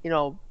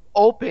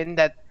 open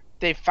that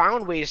they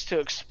found ways to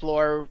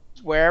explore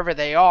wherever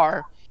they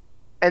are.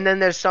 And then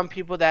there's some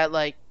people that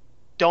like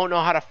don't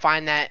know how to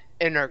find that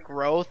inner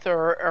growth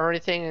or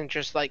anything, and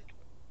just like,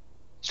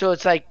 so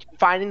it's like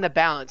finding the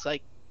balance.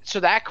 Like,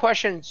 so that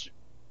question's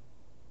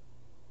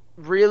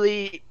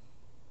really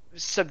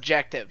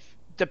subjective,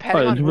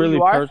 depending on who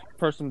you are.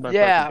 Person by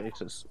person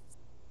basis.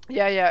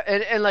 Yeah,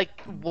 and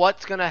like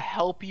what's gonna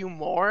help you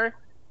more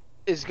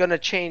is gonna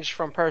change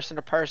from person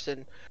to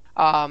person.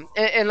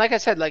 And like I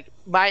said, like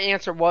my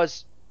answer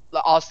was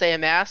I'll stay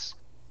in Mass,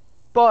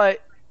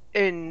 but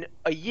in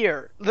a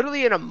year,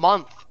 literally in a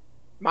month,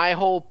 my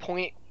whole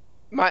point,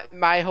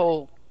 my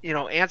whole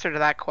answer to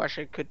that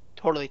question could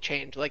totally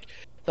change. Like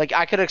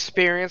I could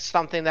experience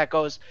something that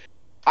goes,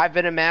 I've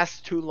been in Mass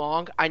too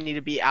long. I need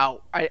to be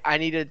out. I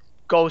need to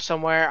go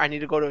somewhere. I need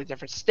to go to a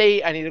different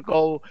state. I need to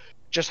go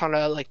just on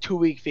a like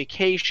 2-week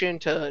vacation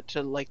to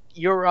like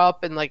Europe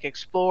and like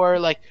explore,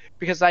 like,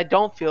 because I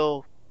don't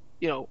feel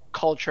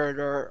cultured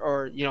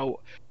or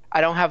I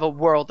don't have a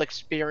world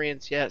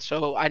experience yet,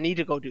 so I need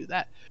to go do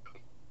that.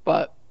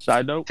 But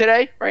side note,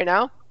 today, right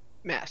now,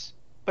 Mass.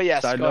 But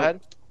yes, go ahead.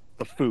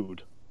 The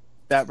food,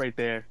 that right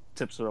there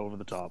tips it over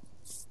the top.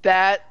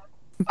 That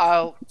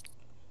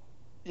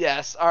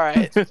yes, all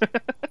right.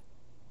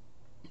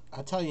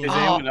 I'll tell you,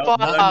 I'm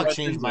gonna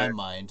change my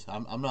mind.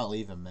 I'm not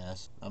leaving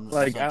Mass. I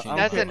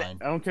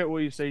don't care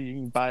what you say.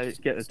 You can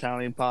get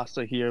Italian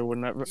pasta here,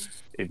 whenever.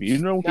 If you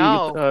don't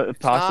eat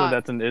pasta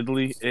that's in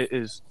Italy, it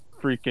is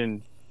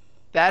freaking.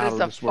 That is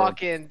the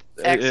fucking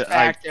X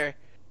factor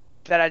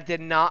that I did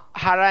not.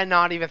 How did I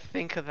not even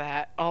think of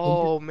that?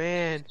 Oh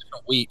man.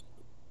 Wheat.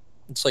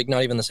 It's like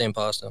not even the same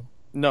pasta.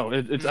 No,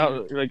 it's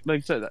out. Like I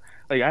said,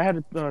 like I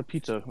had a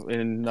pizza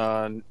in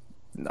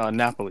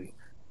Napoli.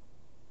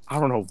 I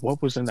don't know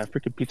what was in that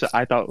freaking pizza.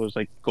 I thought it was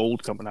like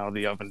gold coming out of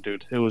the oven,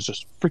 dude. It was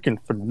just freaking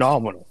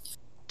phenomenal.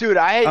 Dude,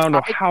 I don't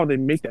know how they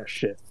make that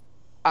shit.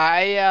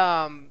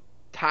 I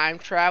time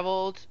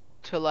traveled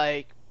to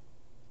like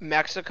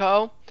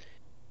Mexico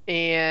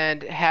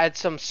and had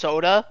some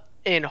soda,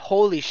 and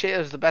holy shit, it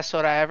was the best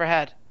soda I ever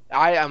had.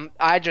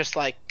 I just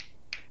like,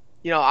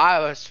 I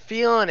was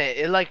feeling it.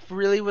 It like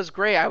really was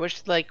great. I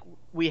wish like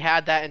we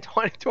had that in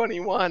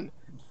 2021.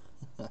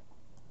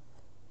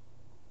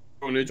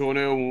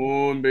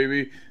 2021,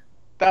 baby.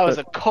 That was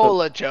a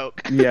cola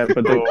joke. Yeah,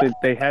 but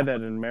they had that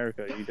in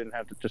America. You didn't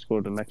have to just go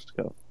to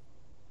Mexico.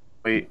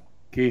 Wait,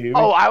 can you hear me?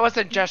 Oh, I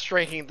wasn't just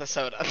drinking the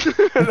soda.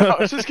 No,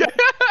 I was just kidding.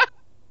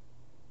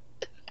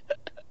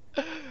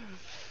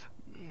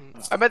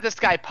 I met this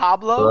guy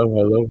Pablo.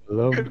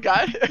 Hello. Good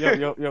guy.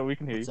 Yo, we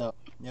can hear you. What's up?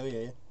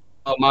 Yeah.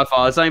 Oh, my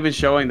fault. It's not even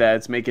showing that.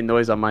 It's making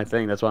noise on my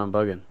thing. That's why I'm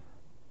bugging.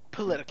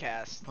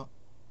 Politicast.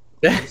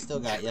 I still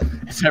got you.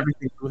 It's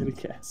everything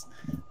Politicast.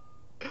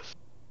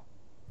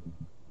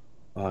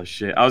 Oh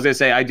shit! I was gonna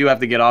say I do have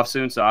to get off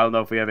soon, so I don't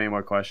know if we have any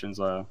more questions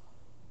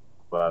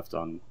left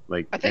on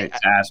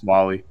ask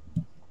Wally.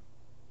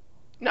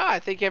 No, I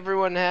think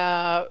everyone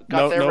got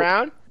their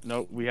round.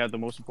 No, we have the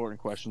most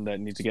important question that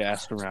needs to get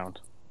asked around.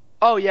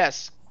 Oh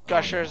yes,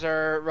 Gushers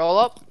or roll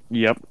up.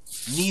 Yep.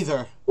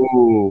 Neither.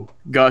 Ooh,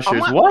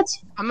 Gushers. What?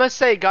 I'm gonna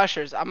say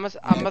Gushers. I'm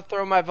gonna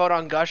throw my vote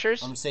on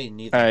Gushers. I'm saying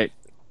neither. All right.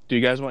 Do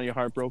you guys want your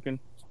heart broken?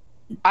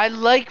 I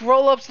like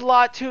roll-ups a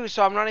lot too,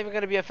 so I'm not even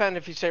gonna be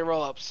offended if you say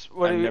roll-ups.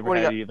 I've never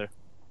had either.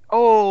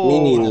 Oh,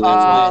 me neither. That's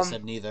why I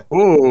said neither.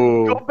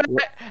 Ooh. Go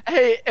back.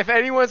 Hey, if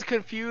anyone's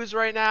confused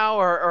right now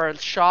or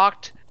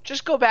shocked,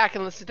 just go back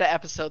and listen to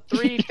episode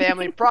 3,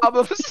 Family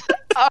Problems.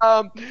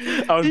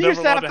 He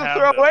used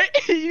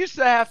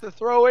to have to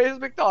throw away his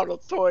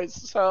McDonald's toys.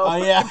 So oh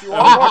yeah. if you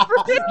want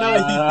more,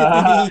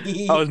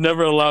 I was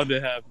never allowed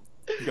to have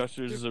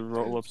Gushers or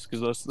roll-ups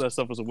because that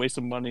stuff was a waste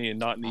of money and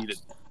not needed.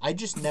 I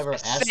just never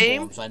asked for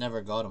them, so I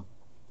never got them.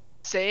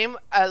 Same.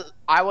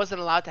 I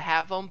wasn't allowed to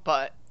have them,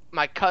 but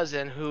my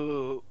cousin,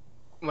 who,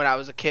 when I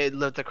was a kid,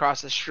 lived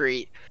across the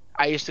street,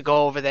 I used to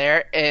go over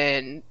there,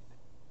 and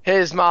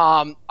his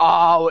mom,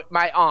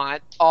 my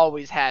aunt,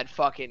 always had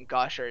fucking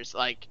Gushers.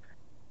 Like,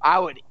 I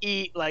would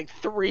eat like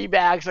 3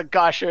 bags of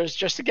Gushers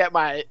just to get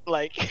my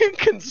like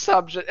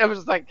consumption. It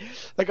was like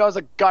I was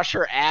a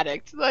Gusher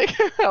addict. Like,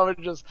 I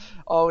would just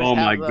always. Oh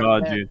my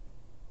god, dude!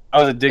 I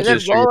was addicted to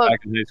sugar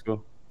back in high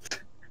school.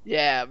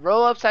 Yeah,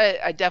 roll-ups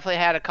I definitely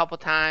had a couple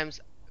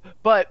times,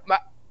 but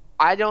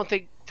I don't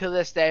think to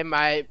this day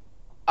my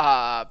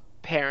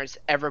parents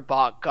ever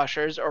bought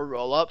Gushers or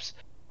roll-ups.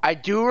 I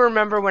do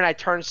remember when I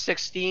turned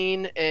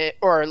 16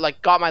 or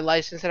like got my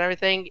license and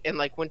everything and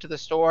like went to the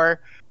store,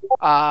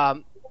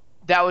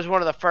 that was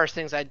one of the first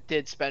things I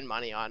did spend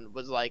money on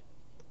was like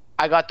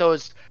I got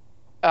those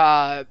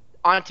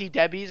Auntie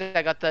Debbie's,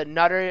 I got the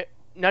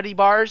Nutty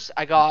Bars,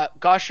 I got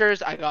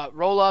Gushers, I got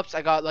roll-ups,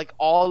 I got like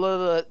all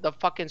of the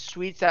fucking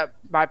sweets that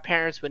my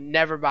parents would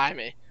never buy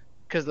me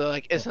because they're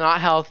like, it's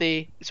not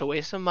healthy, it's a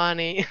waste of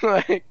money.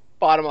 Like,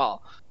 bought them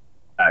all.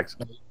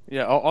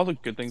 Yeah, all the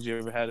good things you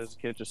ever had as a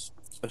kid, just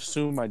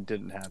assume I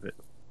didn't have it.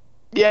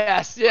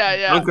 Yes,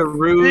 yeah.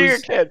 Dunkaroos. Being a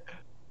kid.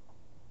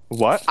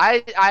 What?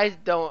 I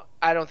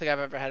don't think I've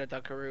ever had a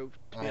Dunkaroo.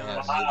 To be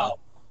honest. Wow.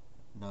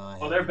 No,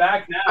 Well, they're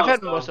back now. I've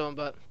had most of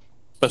them,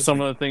 But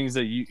some of the things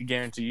that you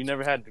guarantee you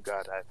never had,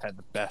 God, I've had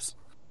the best.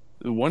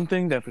 The one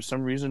thing that for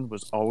some reason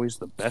was always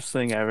the best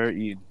thing I ever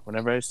eaten.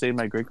 Whenever I stayed at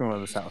my great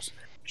grandmother's house,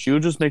 she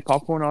would just make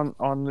popcorn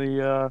on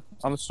the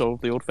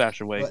stove the old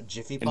fashioned way, what,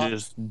 Jiffy and Pop?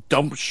 just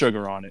dump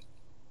sugar on it.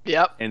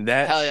 Yep. And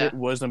that Hell yeah. shit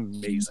was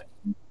amazing.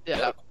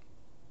 Yeah.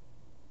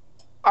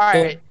 All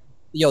right.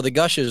 Yo, the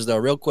Gushers though,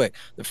 real quick.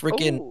 The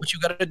freaking what you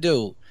gotta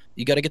do?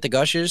 You gotta get the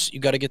Gushers. You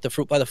gotta get the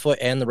fruit by the foot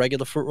and the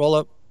regular fruit roll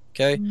up.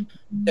 Okay.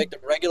 Take the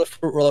regular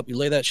fruit roll up. You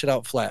lay that shit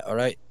out flat. All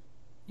right.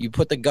 You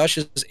put the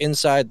Gushers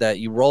inside that.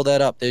 You roll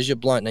that up. There's your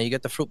blunt. Now you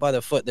get the fruit by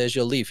the foot. There's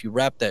your leaf. You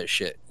wrap that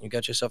shit. You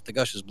got yourself the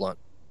Gushers blunt.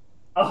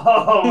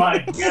 Oh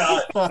my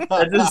god,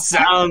 that just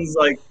sounds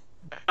like.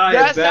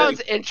 That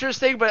sounds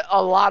interesting, but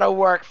a lot of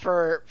work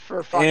for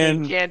fucking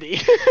And-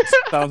 candy.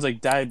 Sounds like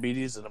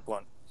diabetes in a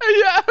blunt.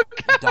 Yeah.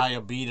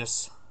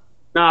 Diabetes.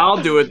 Nah,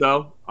 I'll do it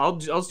though.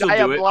 I'll still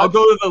do it. I'll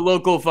go to the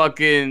local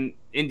fucking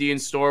Indian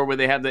store where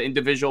they have the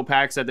individual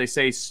packs that they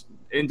say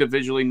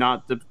individually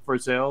not for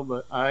sale.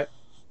 But all right.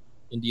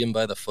 Indian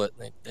by the foot.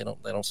 They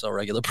don't sell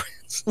regular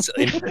brands.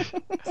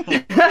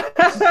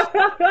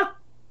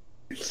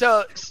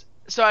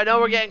 So I know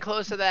we're getting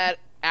close to that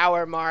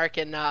hour mark,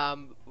 and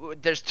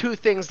there's 2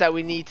 things that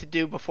we need to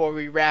do before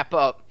we wrap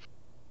up.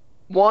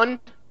 One,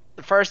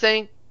 the first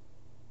thing,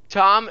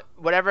 Tom,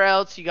 whatever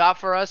else you got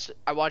for us,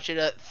 I want you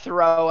to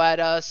throw at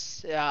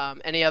us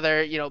any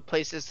other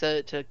places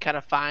to kind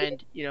of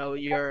find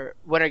your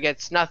Winner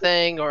Gets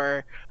Nothing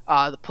or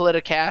the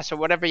Politicast or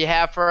whatever you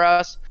have for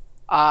us.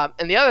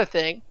 And the other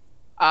thing,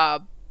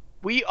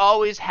 we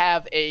always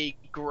have a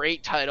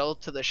great title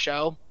to the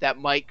show that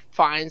Mike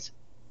finds.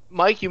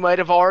 Mike, you might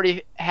have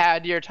already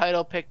had your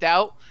title picked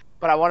out,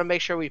 but I want to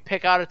make sure we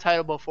pick out a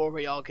title before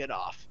we all get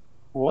off.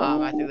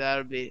 I think that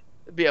would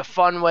be a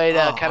fun way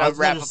to kind of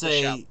wrap up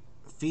the show.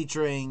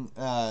 Featuring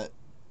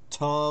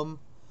Tom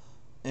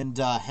and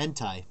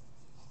Hentai.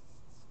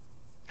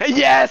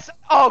 Yes.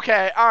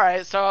 Okay. All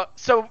right.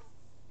 So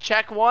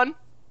check 1.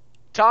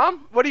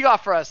 Tom, what do you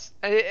got for us?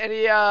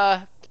 Any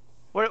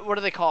what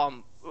do they call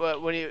them?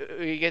 When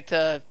you get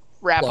to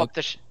wrap up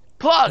the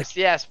plugs?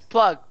 Yes,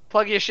 plug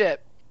your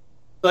shit.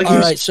 All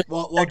right, so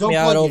well, don't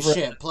plug your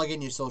shit. Plug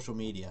in your social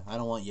media. I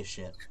don't want your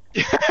shit.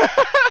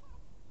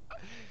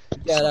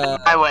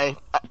 My way.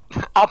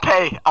 I'll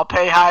pay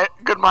high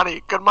good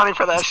money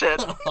for that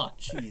shit. Oh,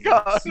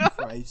 Jesus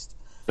Christ.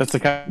 That's the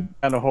kind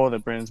of hole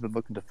that Brandon's been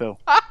looking to fill.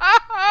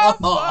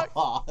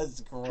 Oh, that's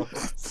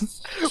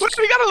gross.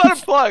 We got a lot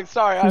of plugs.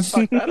 Sorry, I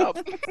fucked that up.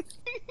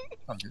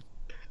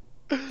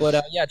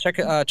 But yeah,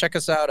 check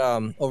us out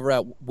over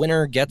at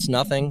Winner Gets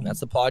Nothing.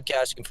 That's the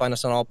podcast. You can find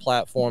us on all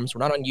platforms. We're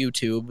not on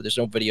YouTube. There's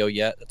no video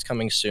yet. That's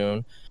coming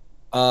soon.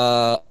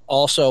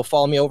 Also,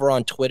 follow me over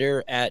on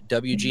Twitter at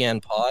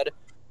WGN Pod.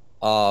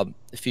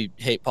 If you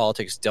hate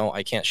politics, don't.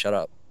 I can't shut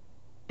up.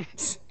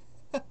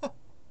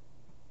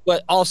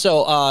 But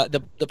also,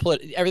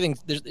 everything.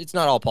 It's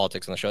not all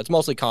politics on the show. It's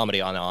mostly comedy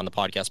on the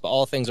podcast. But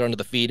all things are under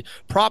the feed,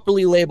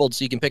 properly labeled,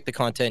 so you can pick the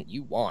content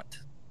you want.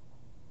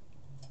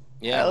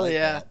 Yeah, hell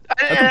yeah!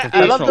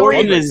 I love the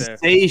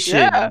organization.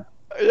 Yeah,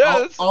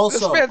 this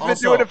man's been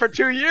doing it for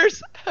 2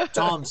 years.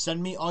 Tom,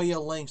 send me all your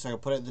links. I can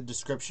put it in the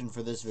description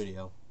for this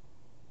video.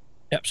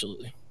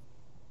 Absolutely.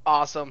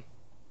 Awesome.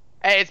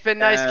 Hey, it's been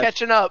nice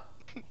catching up.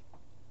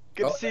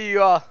 Good to see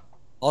you all.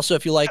 Also,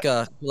 if you like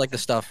the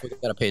stuff, we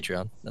got a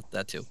Patreon.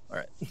 That too. All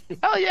right.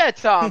 Hell yeah,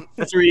 Tom.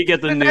 That's where you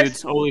get the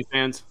nudes.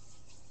 OnlyFans.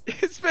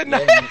 It's been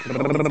nice.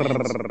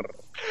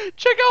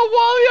 Check out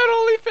Wally on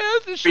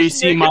OnlyFans. You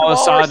see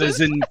malasadas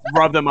and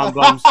rub them on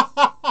bums.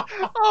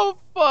 Oh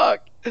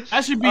fuck.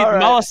 That should be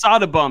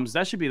Malasada bums.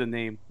 That should be the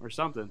name or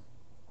something.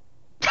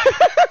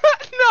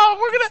 No,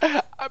 we're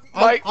gonna.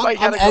 Mike,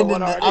 I'm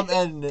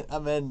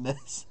ending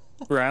this.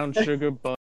 Brown sugar bun.